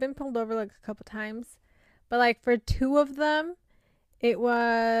 because I've been pulled over, like, a couple times. But, like, for two of them, it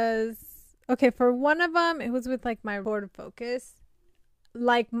was... Okay, for one of them, it was with, like, my Ford Focus.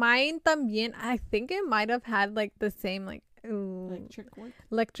 Like, mine también, I think it might have had, like, the same, like,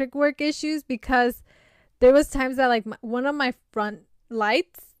 electric work issues, because there was times that like one of my front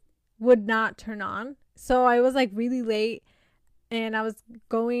lights would not turn on. So I was like really late, and I was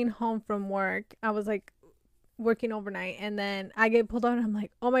going home from work. I was like working overnight, and then I get pulled over, and I'm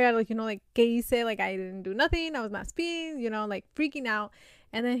like, oh my God, like, like, ¿qué hice? Like, I didn't do nothing. I was not speeding, like freaking out.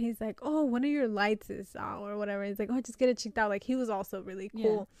 And then he's like, oh, one of your lights is out or whatever. He's like, oh, just get it checked out. Like, he was also really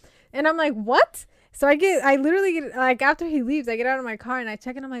cool. Yeah. And I'm like, what? So I literally get, like, after he leaves, I get out of my car and I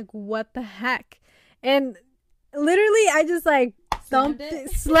check and I'm like, what the heck? And literally I just like slam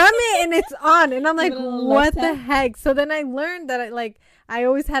it and it's on. And I'm like, what the heck? So then I learned that I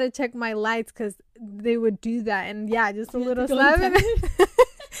always had to check my lights because they would do that. And yeah, just a little slap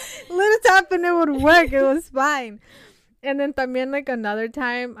little tap and it would work. It was fine. And then también, like, another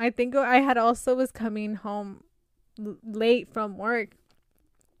time, I think I had also was coming home late from work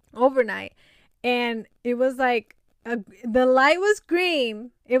overnight. And it was like, the light was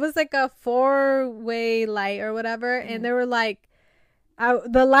green. It was like a 4-way light or whatever. Mm. And they were like,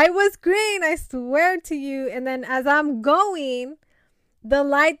 the light was green, I swear to you. And then as I'm going, the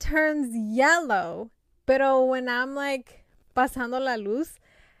light turns yellow. Pero when I'm like pasando la luz,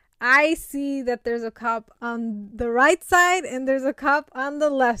 I see that there's a cop on the right side and there's a cop on the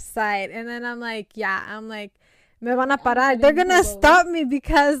left side. And then I'm like, me van a parar. They're going to stop me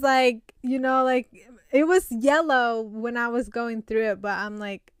because, like, you know, like, it was yellow when I was going through it. But I'm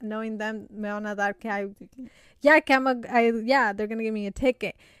like, knowing them, me van a dar que they're going to give me a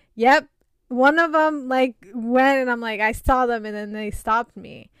ticket. Yep. One of them, like, went and I'm like, I saw them and then they stopped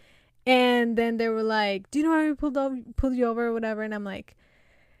me. And then they were like, do you know why we pulled you over or whatever? And I'm like,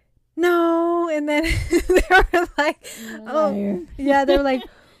 no. And then they were like, oh yeah, they were like,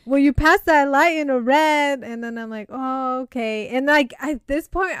 well, you passed that light in a red. And then I'm like, oh, okay. And like at this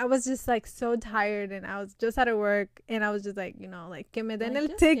point I was just like so tired and I was just out of work and I was just like, you know, like que me den el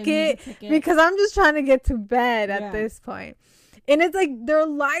ticket because I'm just trying to get to bed at this point. And it's like their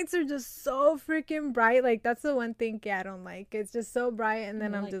lights are just so freaking bright. Like that's the one thing I don't like. It's just so bright and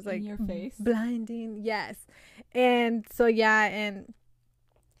then I'm like, just like your face blinding. Yes. And so yeah, and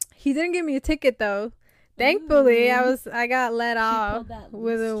he didn't give me a ticket though. Thankfully, I got let off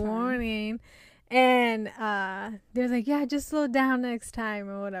with a warning. And they're like, yeah, just slow down next time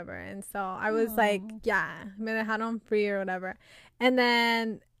or whatever. And so I was like, yeah, me dejaron free or whatever. And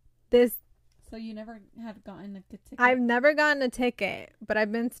then so you never had gotten a ticket? I've never gotten a ticket, but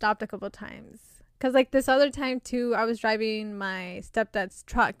I've been stopped a couple times. Because like this other time too, I was driving my stepdad's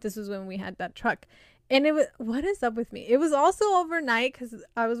truck. This was when we had that truck. And it was, what is up with me? It was also overnight because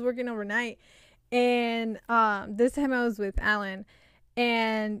I was working overnight. And this time I was with Alan.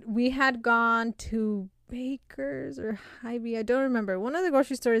 And we had gone to Baker's or Hy-Vee. I don't remember. One of the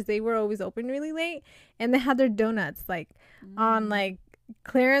grocery stores, they were always open really late. And they had their donuts like on like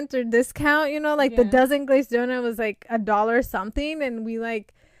clearance or discount, you know, like the dozen glazed donut was like $1 something. And we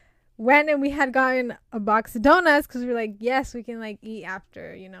like went and we had gotten a box of donuts because we were like, yes, we can like eat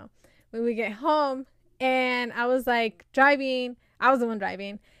after, you know, when we get home. And I was like driving. I was the one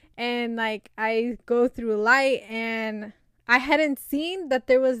driving. And like I go through a light and I hadn't seen that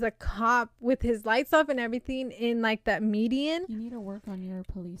there was a cop with his lights off and everything in like that median. You need to work on your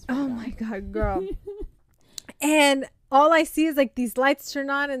police. Oh my God, girl. And all I see is like these lights turn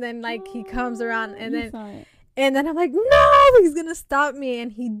on and then like he comes around and then I'm like, no, he's gonna stop me.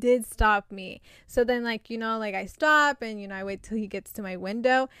 And he did stop me. So then like, you know, like I stop and, you know, I wait till he gets to my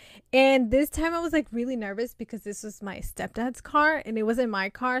window. And this time I was like really nervous because this was my stepdad's car and it wasn't my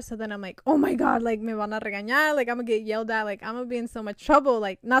car. So then I'm like, oh my God, like me van a regañar, like I'm gonna get yelled at, like I'm gonna be in so much trouble,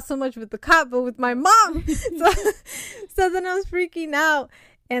 like not so much with the cop but with my mom. so then I was freaking out.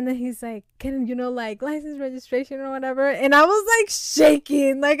 And then he's like, can you know, like license registration or whatever. And I was like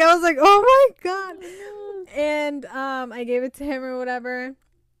shaking, like I was like, oh my God. And I gave it to him or whatever.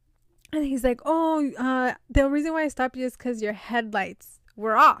 And he's like, oh, the reason why I stopped you is because your headlights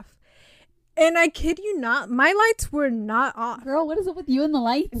were off. And I kid you not, my lights were not off. Girl, what is up with you and the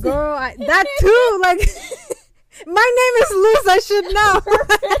lights? Girl, that too. Like, my name is Luz. I should know.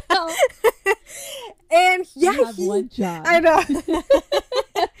 And yeah, you have one job. I know.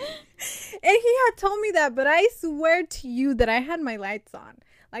 And he had told me that, but I swear to you that I had my lights on.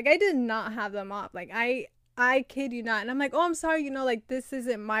 Like, I did not have them off. Like, I kid you not. And I'm like, oh, I'm sorry. You know, like, this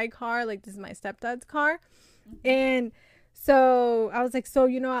isn't my car. Like, this is my stepdad's car. Mm-hmm. And so I was like, so,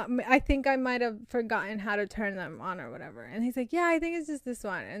 you know, I think I might have forgotten how to turn them on or whatever. And he's like, yeah, I think it's just this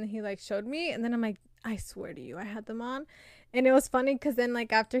one. And he, like, showed me. And then I'm like, I swear to you, I had them on. And it was funny because then,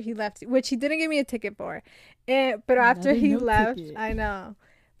 like, after he left, which he didn't give me a ticket for. But after he left, I know.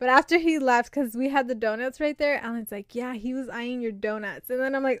 But after he left, because we had the donuts right there, Alan's like, yeah, he was eyeing your donuts. And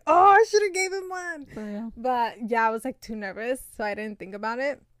then I'm like, oh, I should have gave him one. For real? But yeah, I was like too nervous, so I didn't think about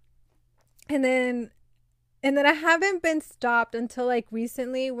it. And then I haven't been stopped until like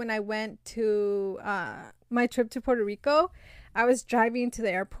recently when I went to my trip to Puerto Rico. I was driving to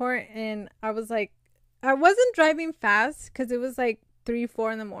the airport and I was like, I wasn't driving fast because it was like 3,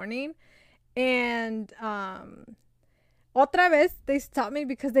 4 in the morning. And otra vez, they stopped me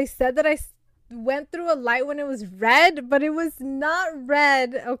because they said that I went through a light when it was red, but it was not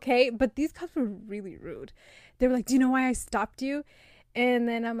red, okay? But these cops were really rude. They were like, do you know why I stopped you? And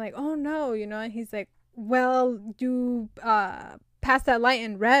then I'm like, oh, no, you know? And he's like, well, you passed that light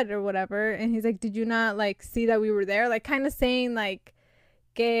in red or whatever. And he's like, did you not, like, see that we were there? Like, kind of saying, like,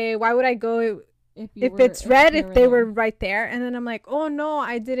 okay, why would I go if it's red if they were right there? And then I'm like, oh, no,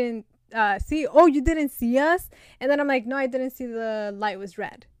 I didn't see. Oh, you didn't see us? And then I'm like, no, I didn't see the light was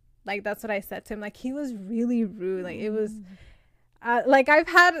red. Like, that's what I said to him. Like, he was really rude. Like, it was, like, I've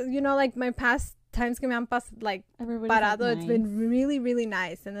had, you know, like, my past times que me han pasado, like, parado, nice. It's been really, really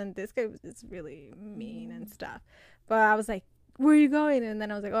nice. And then this guy was just really mean and stuff. But I was like, where are you going? And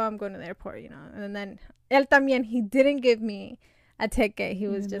then I was like, oh, I'm going to the airport, you know. And then, él también, he didn't give me a ticket. He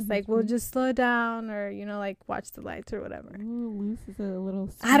was just like, well, just slow down or, you know, like, watch the lights or whatever. Ooh, Luz is a little...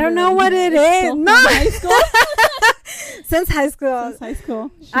 I don't know what it is. No! High school? Since high school. Since high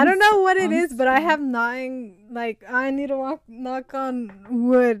school. I don't know what it is, but I have not, like, I need to knock on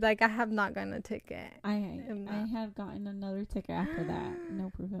wood. Like, I have not gotten a ticket. I have gotten another ticket after that.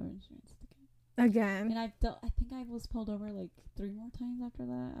 No proof of insurance ticket. Again. And I think I was pulled over, like, 3 more times after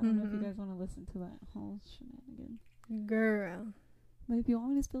that. I don't know if you guys want to listen to that whole shenanigan. Girl. But if you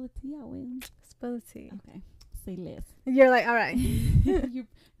want me to spill the tea, I will. Spill the tea. Okay. Say less. You're like, all right.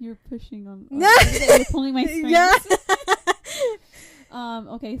 You're pushing on. You're pulling my strings. Yeah.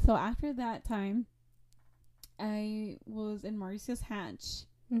 Okay, so after that time, I was in Mauricio's Hatch.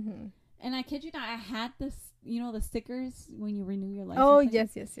 Mm-hmm. And I kid you not, I had this, you know, the stickers when you renew your license. Oh,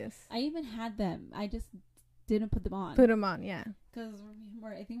 yes. I even had them. I just didn't put them on. Put them on, yeah. Because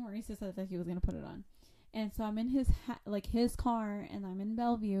I think Mauricio said that he was going to put it on. And so I'm in his his car, and I'm in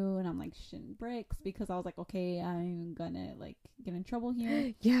Bellevue, and I'm like shitting bricks because I was like, okay, I'm gonna like get in trouble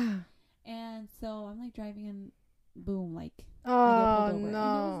here. Yeah. And so I'm like driving, and boom, like oh I get pulled over.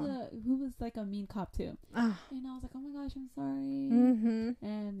 no. And who was like a mean cop too. And I was like, oh my gosh, I'm sorry. Mm-hmm.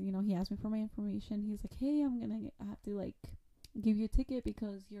 And you know, he asked me for my information. He's like, hey, I'm gonna have to like give you a ticket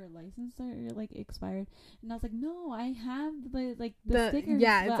because your license are like expired. And I was like, no, I have the stickers.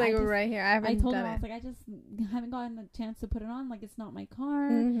 Yeah, it's like right here. I told him, I was like, I just haven't gotten the chance to put it on. Like, it's not my car.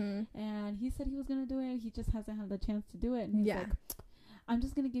 Mm-hmm. And he said he was gonna do it. He just hasn't had the chance to do it. And he's like, I'm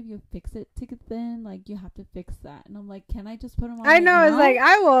just gonna give you a fix-it ticket then. Like, you have to fix that. And I'm like, can I just put them on? I know. It's like,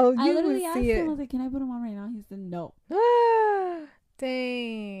 I will. I literally asked him. I was like, can I put them on right now? He said no.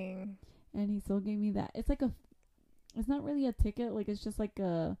 Dang. And he still gave me that. It's like it's not really a ticket. Like, it's just like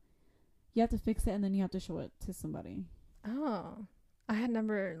you have to fix it and then you have to show it to somebody. Oh, I had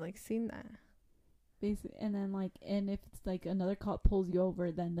never like seen that. Basically, and then and if it's like another cop pulls you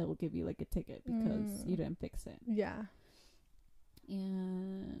over, then they'll give you like a ticket because you didn't fix it. Yeah.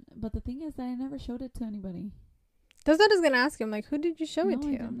 But the thing is that I never showed it to anybody. That's what I was gonna ask him. Like, who did you show it to?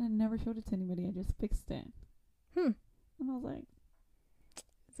 I never showed it to anybody. I just fixed it. And I was like,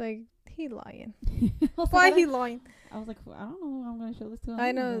 it's like, he lying. Why he lying? I was like, I don't know who I'm gonna show this to.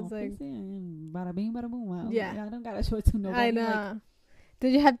 I know, it's like, bada bing, bada boom. Yeah, like, I don't gotta show it to nobody. I know. Like,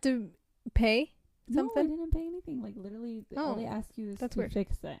 did you have to pay something? No, I didn't pay anything. Like, literally, all they ask you is to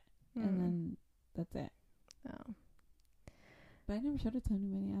fix it, and then that's it. Oh. But I never showed it to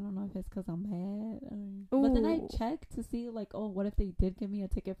anybody. I don't know if it's because I'm bad. But then I checked to see, like, oh, what if they did give me a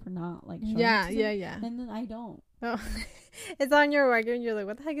ticket for not, like, showing it to them? And then I don't. Oh. It's on your record, and you're like,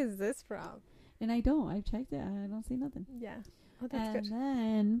 what the heck is this from? And I don't. I checked it. I don't see nothing. Yeah. Oh, that's good.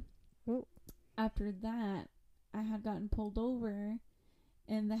 And then, after that, I had gotten pulled over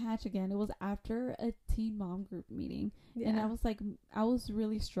in the Hatch again. It was after a teen mom group meeting. Yeah. And I was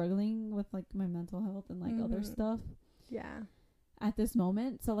really struggling with, like, my mental health and, like, other stuff. Yeah. At this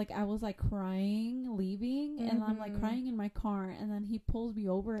moment, so like I was like crying leaving, and I'm like crying in my car, and then he pulls me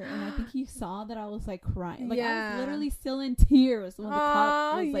over, and I think he saw that I was like crying, like I was literally still in tears when the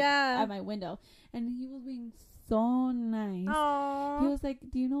cop was like at my window, and he was being so nice. He was like,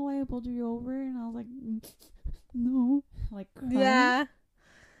 do you know why I pulled you over? And I was like, no, like crying. Yeah.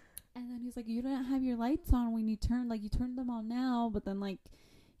 And then he's like, you didn't have your lights on when you turned them on now, but then like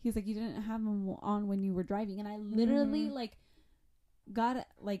he's like, you didn't have them on when you were driving. And I literally like got out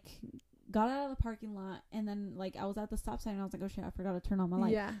of the parking lot, and then like I was at the stop sign, and I was like, oh shit, I forgot to turn on my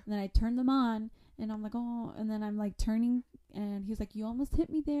light. And then I turned them on, and I'm like, oh, and then I'm like turning, and he's like, you almost hit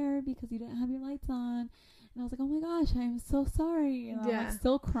me there because you didn't have your lights on. And I was like, oh my gosh, I'm so sorry. And I'm like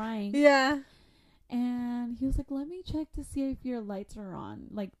still crying. Yeah. And he was like, let me check to see if your lights are on,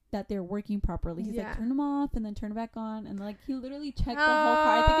 like that they're working properly. He's like, turn them off and then turn it back on. And like he literally checked the whole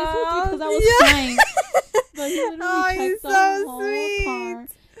car. I think it's because I was crying. But he literally checked the whole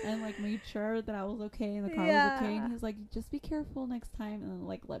sure that I was okay and the car was okay. And he's like, just be careful next time, and then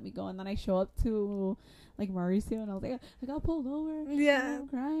like let me go. And then I show up to like Mauricio, and I was like, I got pulled over. Yeah, I'm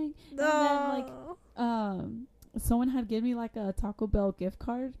crying. No. And then like someone had given me like a Taco Bell gift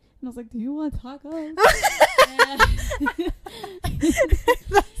card, and I was like, do you want tacos? And then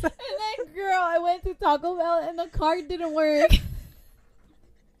girl, I went to Taco Bell and the card didn't work.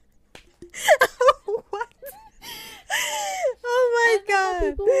 What? Oh my god!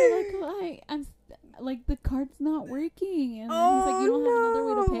 People were like, I'm like, the card's not working, and then he's like, you don't have another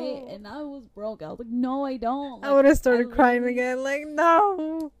way to pay. And I was broke. I was like, no, I don't. Like, I would have started crying again. Like,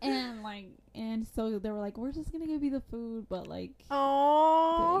 no. And like, and so they were like, we're just gonna give you the food, but like,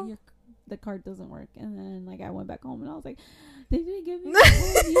 the card doesn't work. And then like I went back home and I was like, they didn't give me the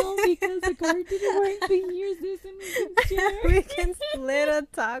whole meal because the card didn't work. But here's this and we can share. We can split a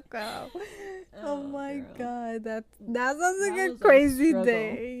taco. Oh my god, that sounds like a crazy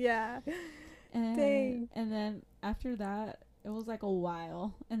day. Yeah. And then after that, it was like a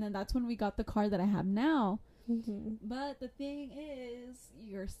while, and then that's when we got the car that I have now. Mm-hmm. But the thing is,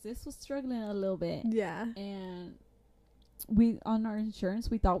 your sis was struggling a little bit. Yeah. And we, on our insurance,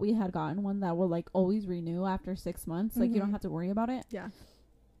 we thought we had gotten one that will like always renew after 6 months. Like, you don't have to worry about it. Yeah.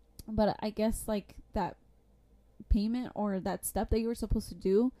 But I guess like that payment or that step that you were supposed to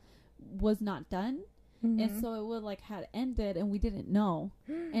do was not done. Mm-hmm. And so it would like had ended and we didn't know.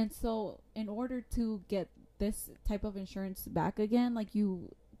 And so in order to get this type of insurance back again, like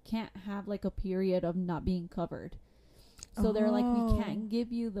you can't have like a period of not being covered. So they're like, we can't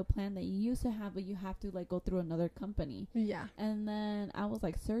give you the plan that you used to have, but you have to like go through another company. Yeah. And then I was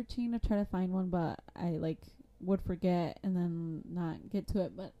like searching to try to find one, but I like would forget and then not get to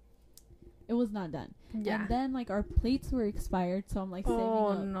it. But it was not done. Yeah. And then like our plates were expired, so I'm like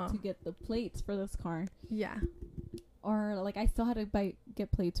saving up to get the plates for this car. Yeah. Or like I still had to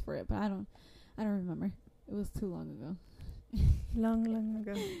get plates for it, but I don't remember. It was too long ago. long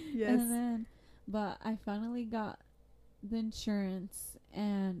ago. Yes. And then, but I finally got the insurance,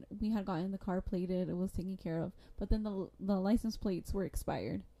 and we had gotten the car plated. It was taken care of, but then the license plates were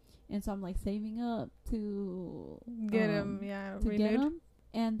expired, and so I'm like saving up to get them. Yeah, to get them.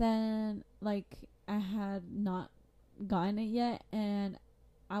 And then like I had not gotten it yet, and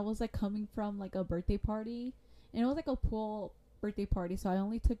I was like coming from like a birthday party, and it was like a pool birthday party, so I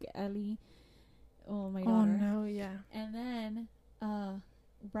only took Ellie, my daughter. Oh no, yeah. And then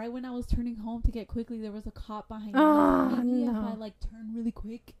right when I was turning home to get quickly, there was a cop behind me. Maybe if I like turn really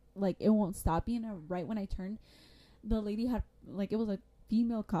quick, like it won't stop me. And right when I turned, the lady had like, it was a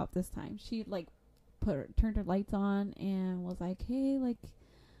female cop this time. She like turned her lights on and was like, hey, like,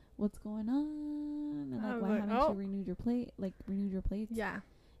 what's going on? And like, why haven't you renewed your plates? Yeah.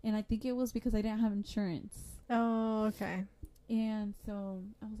 And I think it was because I didn't have insurance. Oh, okay. And so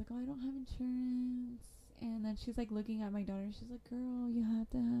I was like, I don't have insurance. And then she's like looking at my daughter. She's like, girl, you have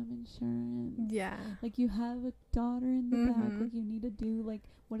to have insurance. Yeah. Like, you have a daughter in the back. Like, you need to do, like,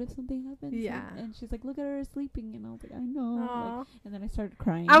 what if something happens? Yeah. And she's like, look at her sleeping. And I was like, I know. Like, and then I started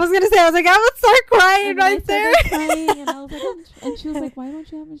crying. I was going to say, I would start crying right there. Crying, and I was like, and she was like, why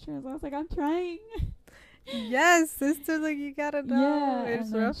don't you have insurance? I was like, I'm trying. Yes, sister, like, you gotta know. Yeah,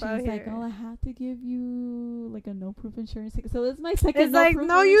 it's rough out here. Like, I have to give you like a no proof insurance ticket. So this is my second. It's like,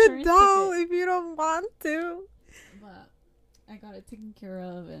 no, you don't if you don't want to. But I got it taken care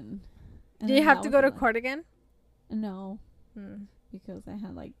of, and do you have to go to court again? No, because I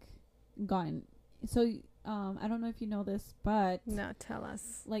had like gotten. So I don't know if you know this, but no, tell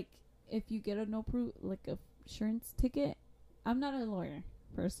us. Like, if you get a no proof like a insurance ticket, I'm not a lawyer,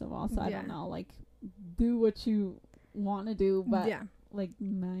 first of all, so I don't know, like, do what you want to do, but like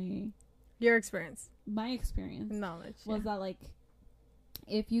my experience knowledge was that like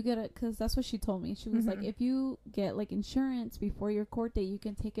if you get it, because that's what she told me. She was like, if you get like insurance before your court date, you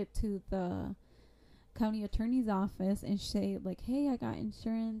can take it to the county attorney's office and say like, hey, I got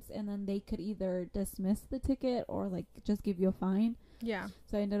insurance, and then they could either dismiss the ticket or like just give you a fine. Yeah.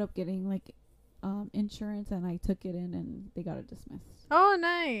 So I ended up getting like insurance, and I took it in and they got it dismissed. Oh,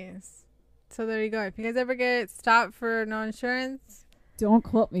 nice. So there you go. If you guys ever get stopped for no insurance, don't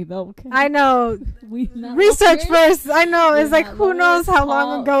quote me though. Okay? I know. Research first. I know. It's like, who knows how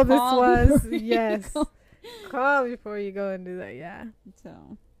long ago this was. Yes. Call before you go and do that. Yeah.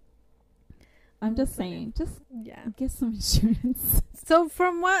 So I'm just saying, just get some insurance. So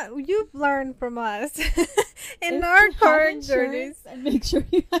from what you've learned from us in our car journeys, and make sure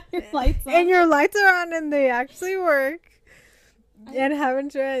you have your lights on. And your lights are on and they actually work. And have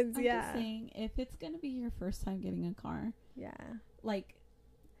insurance, I'm just saying, if it's gonna be your first time getting a car, like,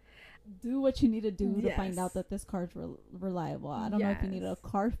 do what you need to do to find out that this car is reliable. I don't know if you need a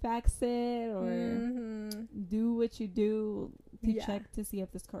Carfax it or do what you do to check to see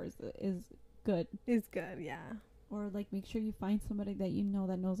if this car is good. It's good, yeah. Or like make sure you find somebody that you know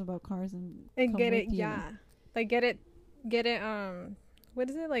that knows about cars and get it, like get it. What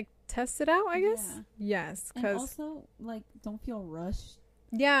is it, like test it out? I guess. Yes, and also like don't feel rushed.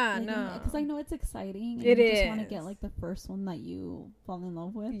 Yeah, like, no. Because I know it's exciting. And you just want to get like the first one that you fall in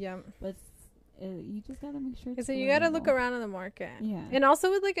love with. Yeah. But you just gotta make sure. So you gotta look around in the market. Yeah. And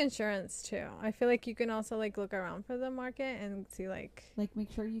also with like insurance too. I feel like you can also like look around for the market and see like make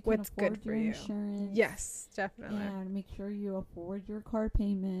sure you can afford your insurance. Yes, definitely. And make sure you afford your car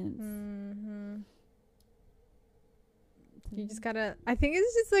payments. You just gotta. I think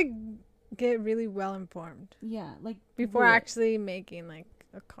it's just like get really well informed. Yeah, like before actually making like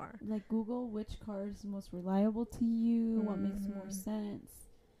a car. Like Google which car is most reliable to you, what makes more sense.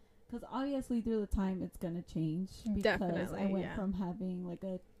 Because obviously through the time it's gonna change. Because I went from having like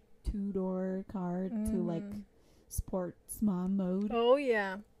a 2-door car to like sports mom mode. Oh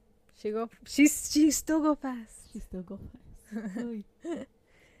yeah, she still go fast. She still go fast.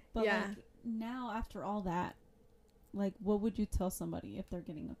 But like now after all that, like what would you tell somebody if they're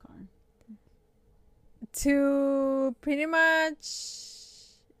getting a car? To pretty much,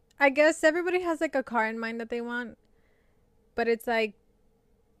 I guess everybody has like a car in mind that they want, but it's like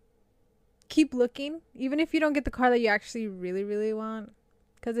keep looking even if you don't get the car that you actually really really want,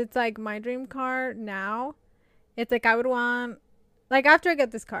 because it's like my dream car now. It's like I would want, like after I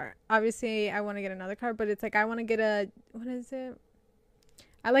get this car, obviously I want to get another car, but it's like I want to get a, what is it,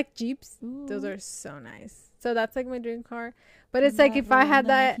 I like Jeeps. Ooh. Those are so nice. So that's like my dream car, but it's like if I had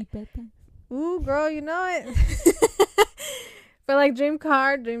that. Ooh, girl, you know it. But like dream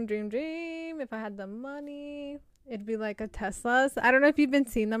car, dream. If I had the money, it'd be like a Tesla. So I don't know if you've been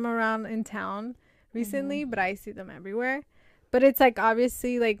seeing them around in town recently, but I see them everywhere. But it's like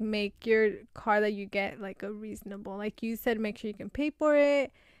obviously like make your car that you get like a reasonable, like you said, make sure you can pay for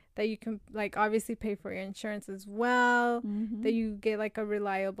it, that you can like obviously pay for your insurance as well, that you get like a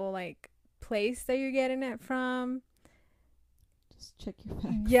reliable like place that you're getting it from. Check your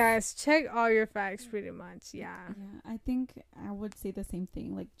facts. Yes, check all your facts pretty much. Yeah, I think I would say the same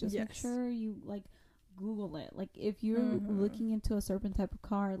thing. Like just make sure you like Google it. Like if you're looking into a certain type of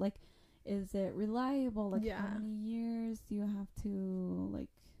car, like is it reliable? Like how many years do you have to like?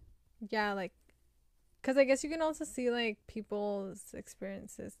 Yeah, like because I guess you can also see like people's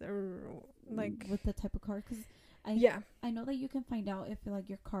experiences or like with the type of car. Because I know that you can find out if like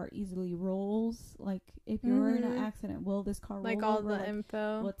your car easily rolls. Like if you're in an accident, will this car roll like all over? The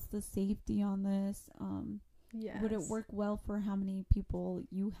info? What's the safety on this? Would it work well for how many people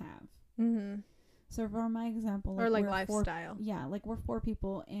you have? So for my example, like, or like lifestyle. Like we're 4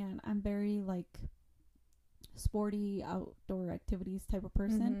 people, and I'm very like sporty outdoor activities type of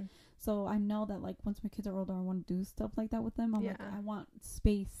person. So I know that like once my kids are older, I want to do stuff like that with them. I'm like, I want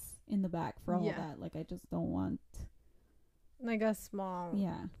space in the back for all of that. Like I just don't want like a small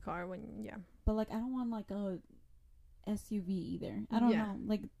car but like I don't want like a SUV either. I don't know,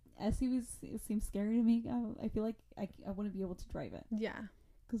 like SUVs seem scary to me. I feel like I wouldn't be able to drive it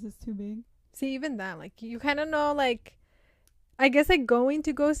because it's too big. See, even that, like you kind of know, like I guess like going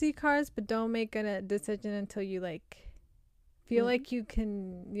to go see cars, but don't make a decision until you like feel like you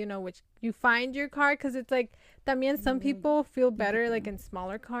can, you know, which you find your car. Because it's like también some people feel better like in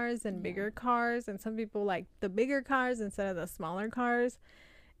smaller cars than bigger cars, and some people like the bigger cars instead of the smaller cars.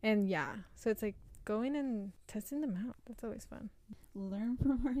 And so it's like going and testing them out. That's always fun. Learn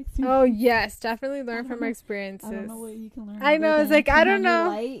from our experiences. Oh yes, definitely learn from our experiences. I don't know what you can learn. I know, it's like I don't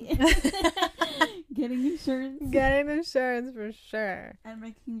know. Getting insurance for sure, and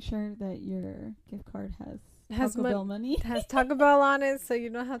making sure that your gift card has Taco Bell money, has Taco Bell on it, so you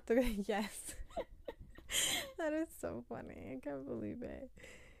don't have to. Yes, that is so funny. I can't believe it.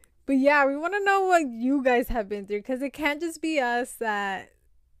 But yeah, we want to know what you guys have been through, because it can't just be us that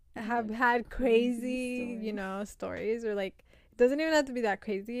have had crazy you know, stories, or like. Doesn't even have to be that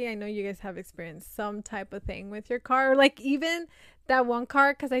crazy. I know you guys have experienced some type of thing with your car, or like even that one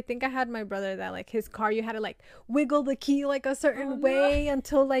car, because I think I had my brother that like his car you had to like wiggle the key like a certain way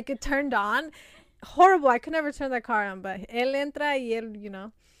until like it turned on. Horrible. I could never turn that car on, but él entra y él, you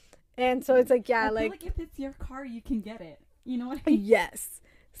know. And so it's like I feel like if it's your car you can get it, you know what I mean? Yes.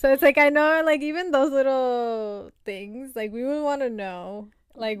 So it's like I know like even those little things, like we would want to know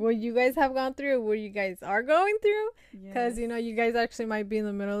like what you guys have gone through, what you guys are going through, because you know you guys actually might be in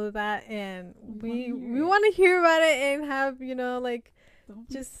the middle of that, and we want to hear about it and have, you know, like don't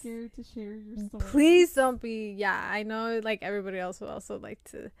be just scared to share your story. Please don't be. I know like everybody else would also like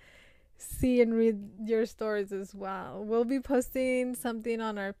to see and read your stories as well. We'll be posting something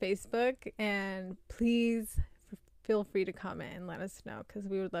on our Facebook, and please feel free to comment and let us know, because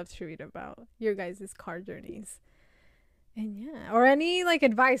we would love to read about your guys' car journeys. And yeah, or any like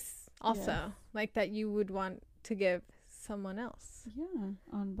advice also, like that you would want to give someone else. Yeah,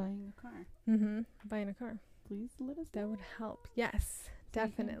 on buying a car. Buying a car. Please let us know. That would help. Yes,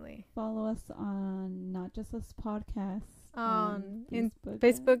 definitely. Follow us on Not Just Us Podcast on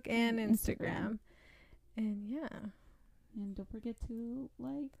Facebook and Instagram. And yeah. And don't forget to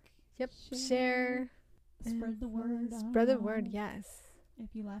like. Yep. Share. Spread the word. Spread the word. Yes.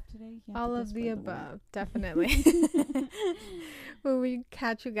 If you laugh today, all of the above, definitely. Well, we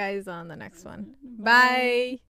catch you guys on the next one. Bye.